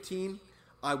week 15,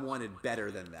 I wanted better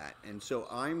than that. And so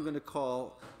I'm going to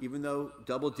call, even though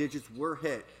double digits were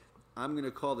hit, I'm going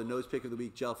to call the nose pick of the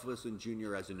week, Jeff Wilson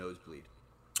Jr. as a nosebleed.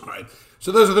 All right.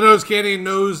 So those are the nose candy and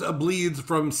nose bleeds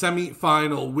from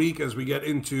semifinal week. As we get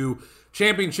into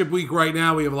championship week right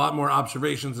now, we have a lot more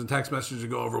observations and text messages to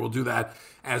go over. We'll do that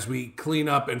as we clean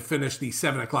up and finish the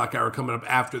 7 o'clock hour coming up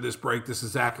after this break. This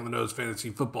is Zach and the Nose Fantasy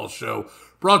Football Show,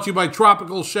 brought to you by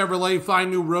Tropical Chevrolet.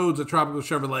 Find new roads at Tropical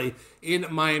Chevrolet in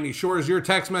Miami Shores. Your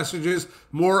text messages,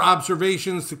 more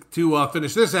observations to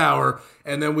finish this hour,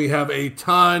 and then we have a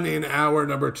ton in hour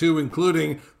number 2,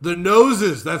 including the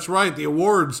noses. That's right, the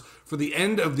awards for the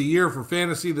end of the year for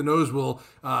fantasy. The nose will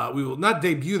we will not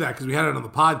debut that because we had it on the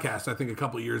podcast, I think, a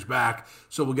couple years back.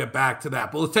 So we'll get back to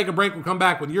that. But let's take a break. We'll come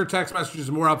back with your text messages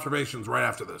and more observations right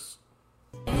after this.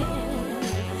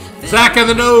 Zach and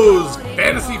the Nose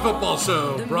Fantasy Football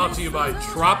Show, brought to you by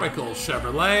Tropical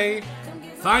Chevrolet.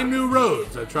 Find new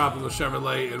roads at Tropical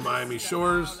Chevrolet in Miami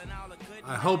Shores.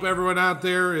 I hope everyone out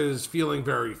there is feeling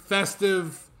very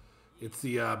festive. It's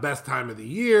the best time of the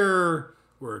year.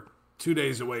 We're 2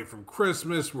 days away from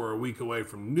Christmas. We're a week away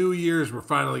from New Year's. We're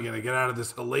finally going to get out of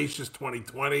this hellacious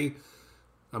 2020.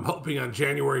 I'm hoping on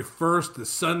January 1st, the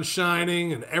sun's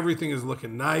shining and everything is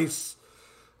looking nice.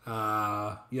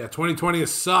 2020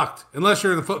 has sucked. Unless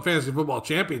you're in the Fantasy Football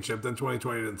Championship, then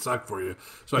 2020 didn't suck for you.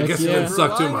 So I guess it didn't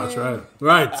suck too much, right?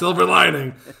 Right, silver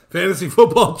lining. Fantasy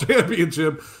Football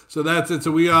Championship. So that's it.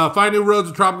 So we find new roads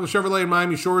at Tropical Chevrolet in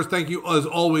Miami Shores. Thank you, as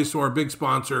always, to our big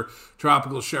sponsor,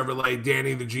 Tropical Chevrolet.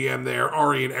 Danny, the GM there.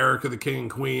 Ari and Erica, the king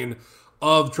and queen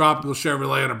of Tropical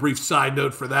Chevrolet. On a brief side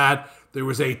note for that, there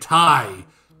was a tie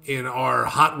in our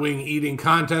hot wing eating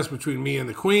contest between me and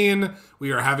the Queen. We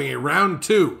are having a round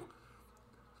 2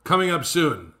 coming up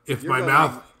soon. If my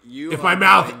mouth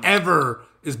ever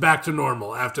is back to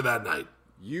normal after that night.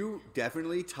 You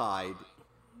definitely tied.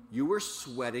 You were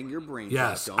sweating your brains out.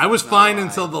 Yes, I was fine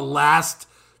until the last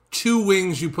 2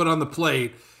 wings you put on the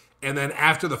plate, and then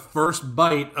after the first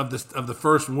bite of the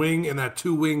first wing in that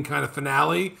 2-wing kind of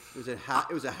finale, it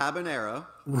was a habanero.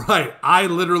 Right, I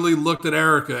literally looked at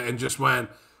Erica and just went,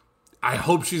 I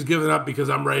hope she's giving up because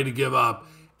I'm ready to give up.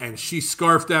 And she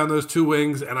scarfed down those 2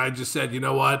 wings, and I just said, you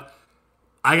know what?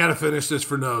 I got to finish this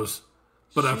for nose.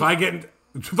 But if I got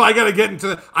to get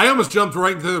into I almost jumped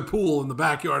right into the pool in the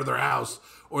backyard of their house,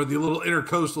 or the little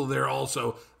intercoastal there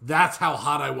also. That's how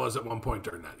hot I was at one point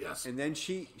during that, yes. And then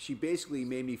she basically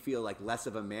made me feel like less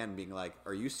of a man, being like,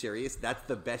 are you serious? That's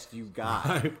the best you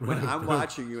got. When I'm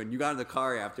watching you and you got in the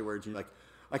car afterwards, you're like,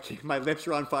 my lips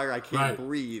are on fire. I can't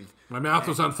breathe. My mouth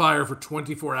was on fire for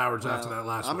 24 hours after that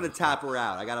last one. I'm going to tap her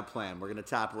out. I got a plan. We're going to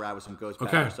tap her out with some ghost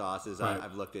pepper sauces. Right.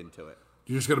 I've looked into it.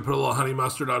 You're just going to put a little honey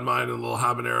mustard on mine and a little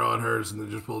habanero on hers, and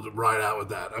then just pull it right out with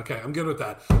that. Okay, I'm good with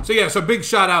that. So big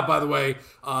shout out, by the way,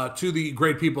 to the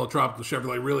great people at Tropical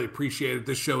Chevrolet. Really appreciate it.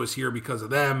 This show is here because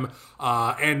of them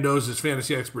and Nose's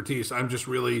fantasy expertise. I'm just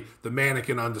really the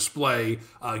mannequin on display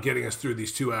getting us through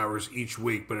these 2 hours each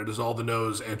week, but it is all the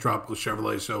Nose and Tropical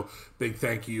Chevrolet, so big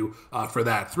thank you for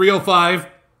that.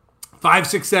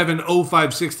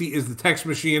 305-567-0560 is the text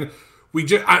machine.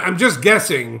 I'm just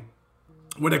guessing.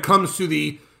 When it comes to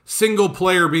the single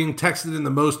player being texted in the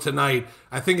most tonight,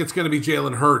 I think it's going to be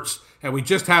Jalen Hurts. And we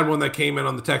just had one that came in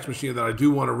on the text machine that I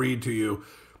do want to read to you.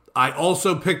 I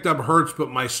also picked up Hurts, but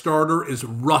my starter is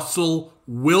Russell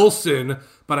Wilson.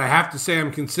 But I have to say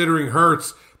I'm considering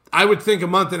Hurts. I would think a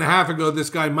month and a half ago this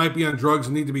guy might be on drugs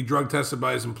and need to be drug tested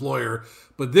by his employer.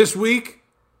 But this week,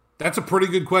 that's a pretty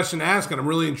good question to ask, and I'm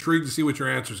really intrigued to see what your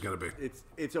answer is going to be.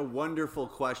 It's a wonderful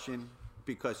question.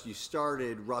 because you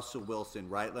started Russell Wilson,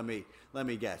 right? Let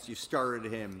me guess. You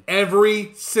started him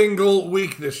every single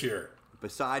week this year.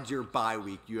 Besides your bye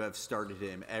week, you have started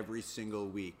him every single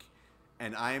week.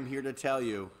 And I am here to tell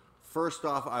you, first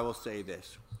off, I will say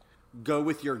this. Go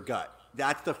with your gut.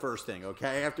 That's the first thing,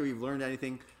 okay? After you've learned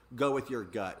anything, go with your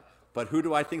gut. But who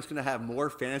do I think is going to have more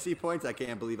fantasy points? I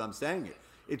can't believe I'm saying it.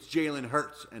 It's Jalen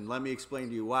Hurts. And let me explain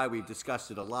to you why. We've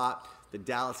discussed it a lot. The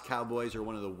Dallas Cowboys are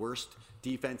one of the worst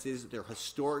defenses. They're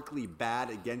historically bad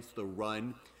against the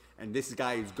run. And this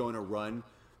guy is going to run.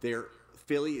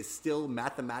 Philly is still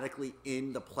mathematically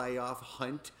in the playoff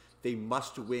hunt. They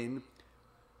must win.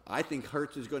 I think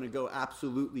Hurts is going to go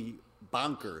absolutely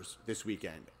bonkers this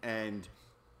weekend. And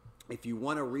if you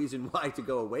want a reason why to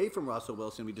go away from Russell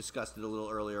Wilson, we discussed it a little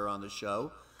earlier on the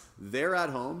show. They're at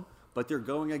home, but they're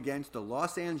going against the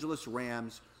Los Angeles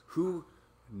Rams, who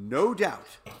no doubt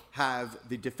have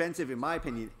the defensive, in my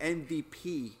opinion,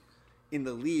 MVP in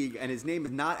the league. And his name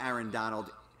is not Aaron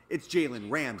Donald. It's Jalen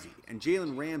Ramsey. And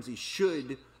Jalen Ramsey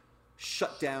should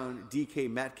shut down DK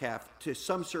Metcalf to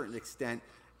some certain extent.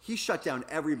 He shut down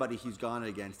everybody he's gone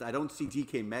against. I don't see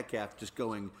DK Metcalf just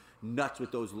going nuts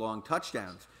with those long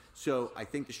touchdowns. So I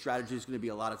think the strategy is going to be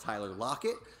a lot of Tyler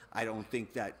Lockett. I don't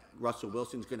think that Russell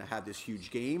Wilson's going to have this huge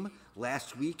game.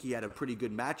 Last week, he had a pretty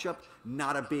good matchup.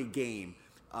 Not a big game.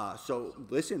 So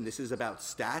listen, this is about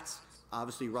stats.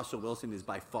 Obviously, Russell Wilson is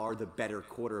by far the better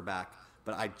quarterback.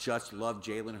 But I just love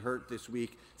Jalen Hurts this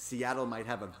week. Seattle might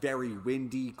have a very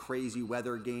windy, crazy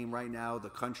weather game right now. The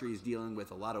country is dealing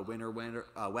with a lot of winter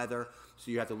weather,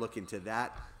 so you have to look into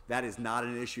that. That is not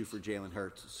an issue for Jalen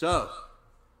Hurts. So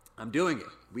I'm doing it.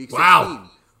 Week 16,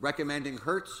 recommending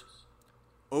Hurts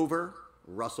over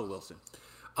Russell Wilson.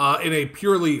 In a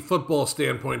purely football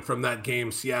standpoint from that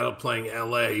game, Seattle playing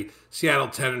LA, Seattle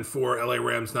 10-4, LA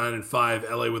Rams 9-5,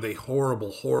 LA with a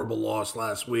horrible, horrible loss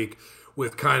last week,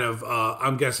 with kind of,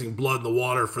 I'm guessing, blood in the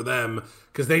water for them,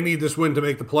 because they need this win to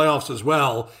make the playoffs as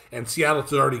well, and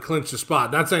Seattle's already clinched a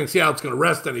spot. Not saying Seattle's going to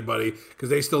rest anybody, because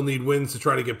they still need wins to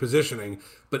try to get positioning,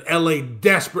 but LA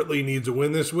desperately needs a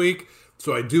win this week,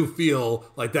 so I do feel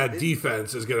like that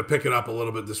defense is going to pick it up a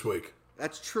little bit this week.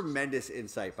 That's tremendous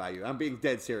insight by you. I'm being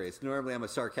dead serious. Normally, I'm a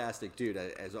sarcastic dude,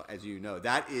 as you know.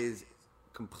 That is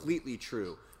completely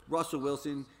true. Russell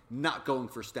Wilson not going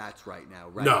for stats right now,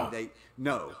 right?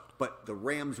 No. But the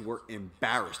Rams were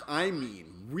embarrassed. I mean,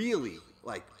 really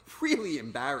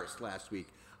embarrassed last week.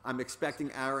 I'm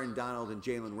expecting Aaron Donald and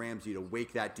Jalen Ramsey to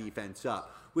wake that defense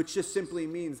up, which just simply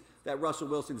means that Russell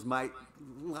Wilson's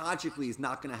logically is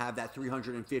not going to have that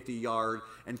 350-yard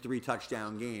and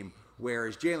 3-touchdown game,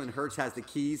 whereas Jalen Hurts has the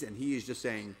keys and he is just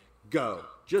saying, go.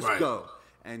 Just go.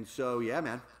 And so, yeah,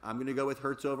 man, I'm going to go with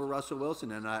Hurts over Russell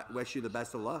Wilson, and I wish you the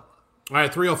best of luck. All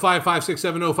right,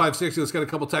 305-567-0560. Let's get a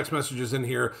couple text messages in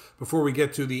here before we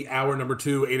get to the hour number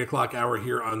 2, 8 o'clock hour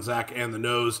here on Zach and the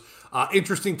Nose.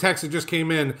 Interesting text that just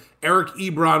came in. Eric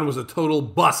Ebron was a total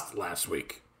bust last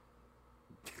week.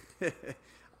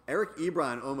 Eric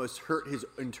Ebron almost hurt his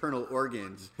internal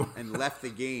organs and left the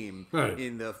game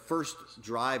in the first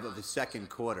drive of the second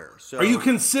quarter. So, are you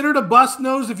considered a bust,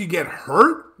 Nose, if you get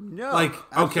hurt? No.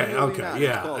 Okay. Not.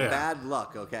 Yeah. It's called bad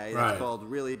luck, okay? It's called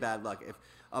really bad luck. If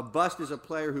a bust is a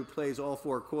player who plays all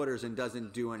 4 quarters and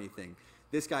doesn't do anything.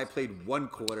 This guy played 1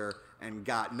 quarter and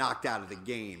got knocked out of the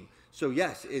game. So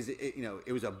yes,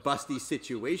 it was a busty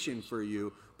situation for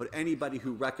you, but anybody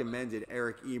who recommended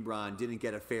Eric Ebron didn't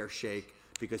get a fair shake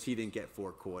because he didn't get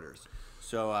 4 quarters.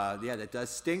 So that does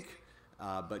stink.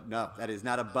 But no, that is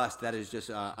not a bust. That is just,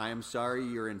 I am sorry,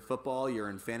 you're in football, you're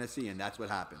in fantasy, and that's what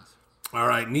happens. All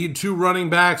right, need 2 running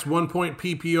backs, 1-point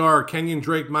PPR, Kenyon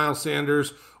Drake, Miles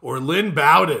Sanders, or Lynn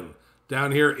Bowden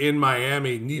down here in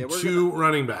Miami. Need 2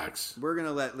 running backs. We're going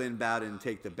to let Lynn Bowden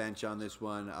take the bench on this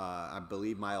one. I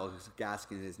believe Myles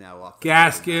Gaskin is now off.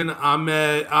 Gaskin,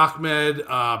 Ahmed,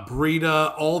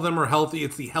 Breida, all of them are healthy.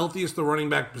 It's the healthiest the running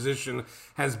back position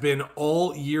has been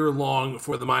all year long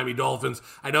for the Miami Dolphins.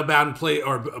 I know Bowden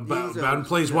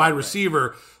plays wide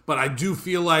receiver, but I do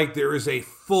feel like there is a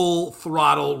full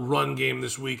throttle run game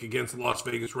this week against the Las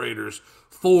Vegas Raiders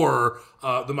for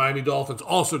the Miami Dolphins.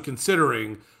 Also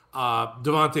considering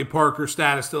Devontae Parker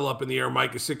status still up in the air,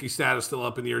 Mike Gesicki status still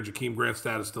up in the air, Jakeem Grant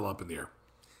status still up in the air.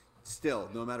 Still,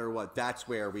 no matter what, that's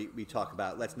where we talk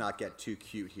about, let's not get too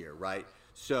cute here, right?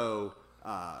 So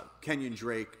Kenyon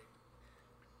Drake,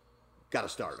 got to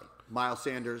start him. Miles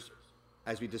Sanders,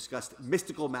 as we discussed,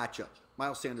 mystical matchup.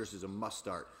 Miles Sanders is a must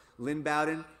start. Lynn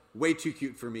Bowden, way too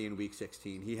cute for me in Week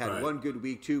 16. He had one good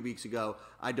week 2 weeks ago.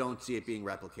 I don't see it being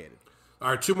replicated. All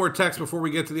right, 2 more texts before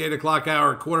we get to the 8 o'clock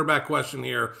hour. Quarterback question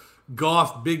here.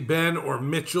 Goff, Big Ben, or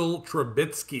Mitchell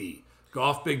Trubisky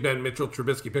Goff, Big Ben, Mitchell,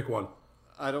 Trubisky. Pick one.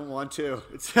 I don't want to.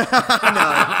 It's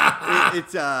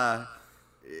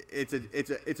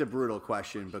a brutal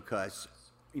question because,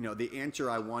 the answer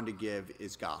I want to give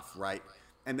is Goff, right?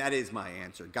 And that is my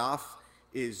answer. Goff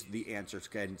is the answer.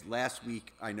 And last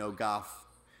week, I know Goff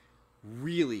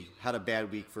really had a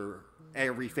bad week for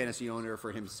every fantasy owner,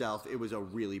 for himself. It was a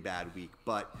really bad week.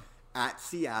 But at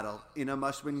Seattle, in a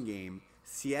must-win game,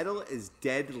 Seattle is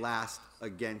dead last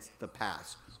against the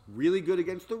pass. Really good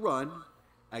against the run.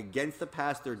 Against the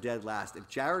pass, they're dead last. If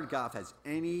Jared Goff has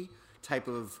any type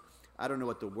of, I don't know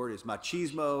what the word is,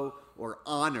 machismo or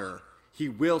honor, he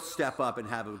will step up and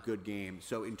have a good game.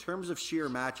 So in terms of sheer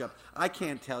matchup, I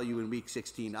can't tell you in Week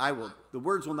 16. The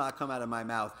words will not come out of my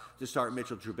mouth to start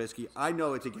Mitchell Trubisky. I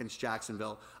know it's against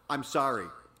Jacksonville. I'm sorry.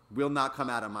 Will not come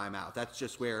out of my mouth. That's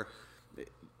just where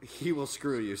he will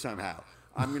screw you somehow.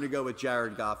 I'm going to go with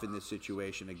Jared Goff in this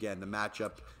situation. Again, the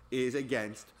matchup is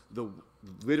against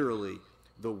literally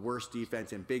the worst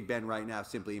defense, and Big Ben right now,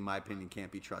 simply in my opinion,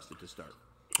 can't be trusted to start.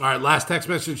 All right, last text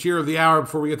message here of the hour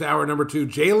before we get to hour number 2.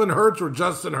 Jalen Hurts or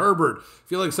Justin Herbert? I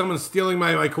feel like someone's stealing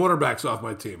my quarterbacks off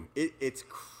my team. It's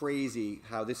crazy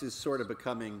how this is sort of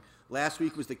becoming. Last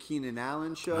week was the Keenan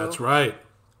Allen show. That's right.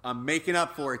 I'm making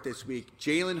up for it this week.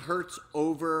 Jalen Hurts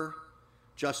over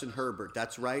Justin Herbert.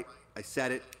 That's right. I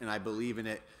said it, and I believe in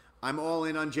it. I'm all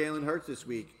in on Jalen Hurts this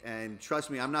week, and trust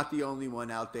me, I'm not the only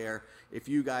one out there. If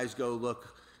you guys go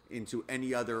look into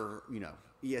any other,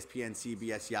 ESPN,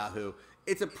 CBS, Yahoo,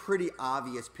 it's a pretty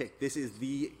obvious pick. This is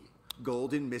the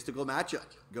golden mystical matchup.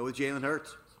 Go with Jalen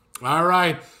Hurts. All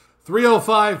right.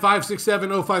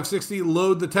 305-567-0560.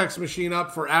 Load the text machine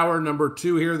up for hour number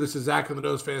 2 here. This is Zach and the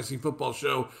Nose Fantasy Football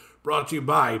Show, brought to you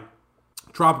by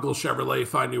Tropical Chevrolet.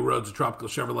 Find new roads at Tropical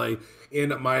Chevrolet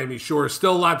in Miami Shores.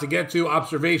 Still a lot to get to.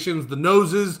 Observations, the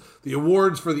noses, the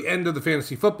awards for the end of the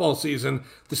fantasy football season,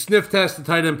 the sniff test, the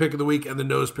tight end pick of the week, and the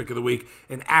nose pick of the week.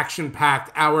 An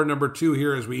action-packed hour number 2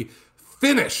 here as we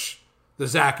finish the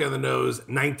Zach and the Nose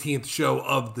 19th show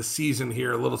of the season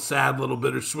here. A little sad, a little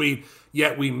bittersweet,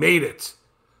 yet we made it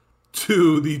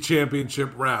to the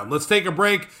championship round. Let's take a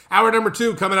break. Hour number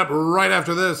 2 coming up right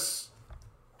after this.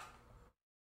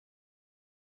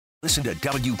 Listen to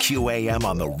WQAM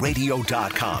on the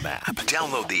radio.com app.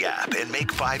 Download the app and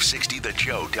make 560 The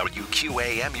Joe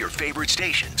WQAM your favorite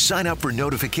station. Sign up for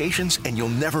notifications and you'll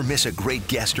never miss a great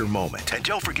guest or moment. And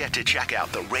don't forget to check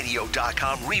out the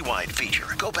radio.com rewind feature.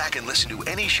 Go back and listen to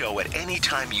any show at any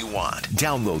time you want.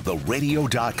 Download the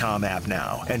radio.com app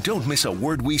now and don't miss a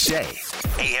word we say.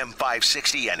 AM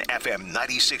 560 and FM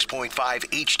 96.5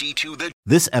 HD2.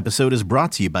 This episode is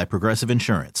brought to you by Progressive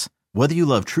Insurance. Whether you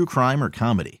love true crime or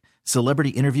comedy, celebrity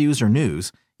interviews or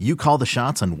news, you call the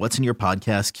shots on what's in your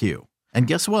podcast queue. And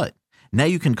guess what? Now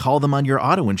you can call them on your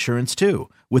auto insurance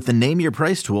too with the Name Your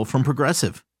Price tool from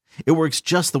Progressive. It works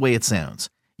just the way it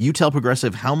sounds. You tell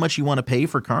Progressive how much you want to pay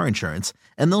for car insurance,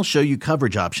 and they'll show you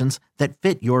coverage options that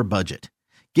fit your budget.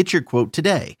 Get your quote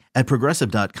today at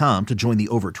Progressive.com to join the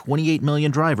over 28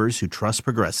 million drivers who trust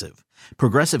Progressive.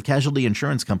 Progressive Casualty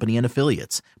Insurance Company and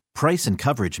Affiliates. Price and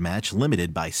coverage match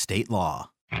limited by state law.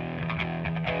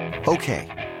 Okay,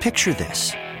 picture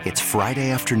this. It's Friday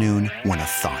afternoon when a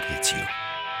thought hits you.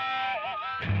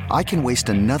 I can waste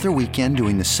another weekend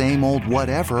doing the same old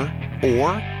whatever,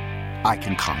 or I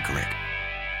can conquer it.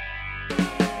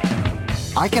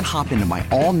 I can hop into my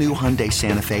all-new Hyundai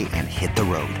Santa Fe and hit the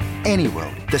road. Any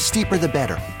road. The steeper, the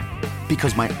better.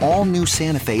 Because my all-new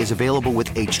Santa Fe is available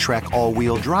with H-Track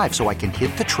all-wheel drive, so I can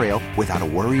hit the trail without a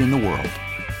worry in the world.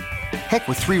 Heck,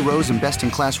 with 3 rows and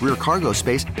best-in-class rear cargo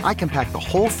space, I can pack the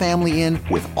whole family in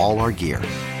with all our gear.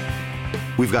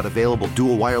 We've got available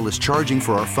dual wireless charging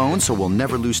for our phones, so we'll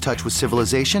never lose touch with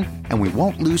civilization, and we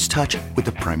won't lose touch with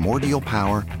the primordial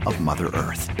power of Mother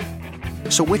Earth.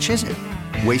 So which is it?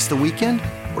 Waste the weekend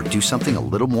or do something a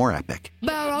little more epic?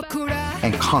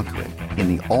 And conquer it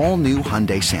in the all-new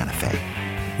Hyundai Santa Fe.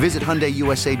 Visit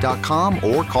HyundaiUSA.com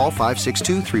or call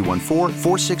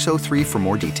 562-314-4603 for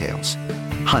more details.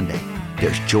 Hyundai,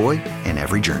 there's joy in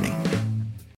every journey.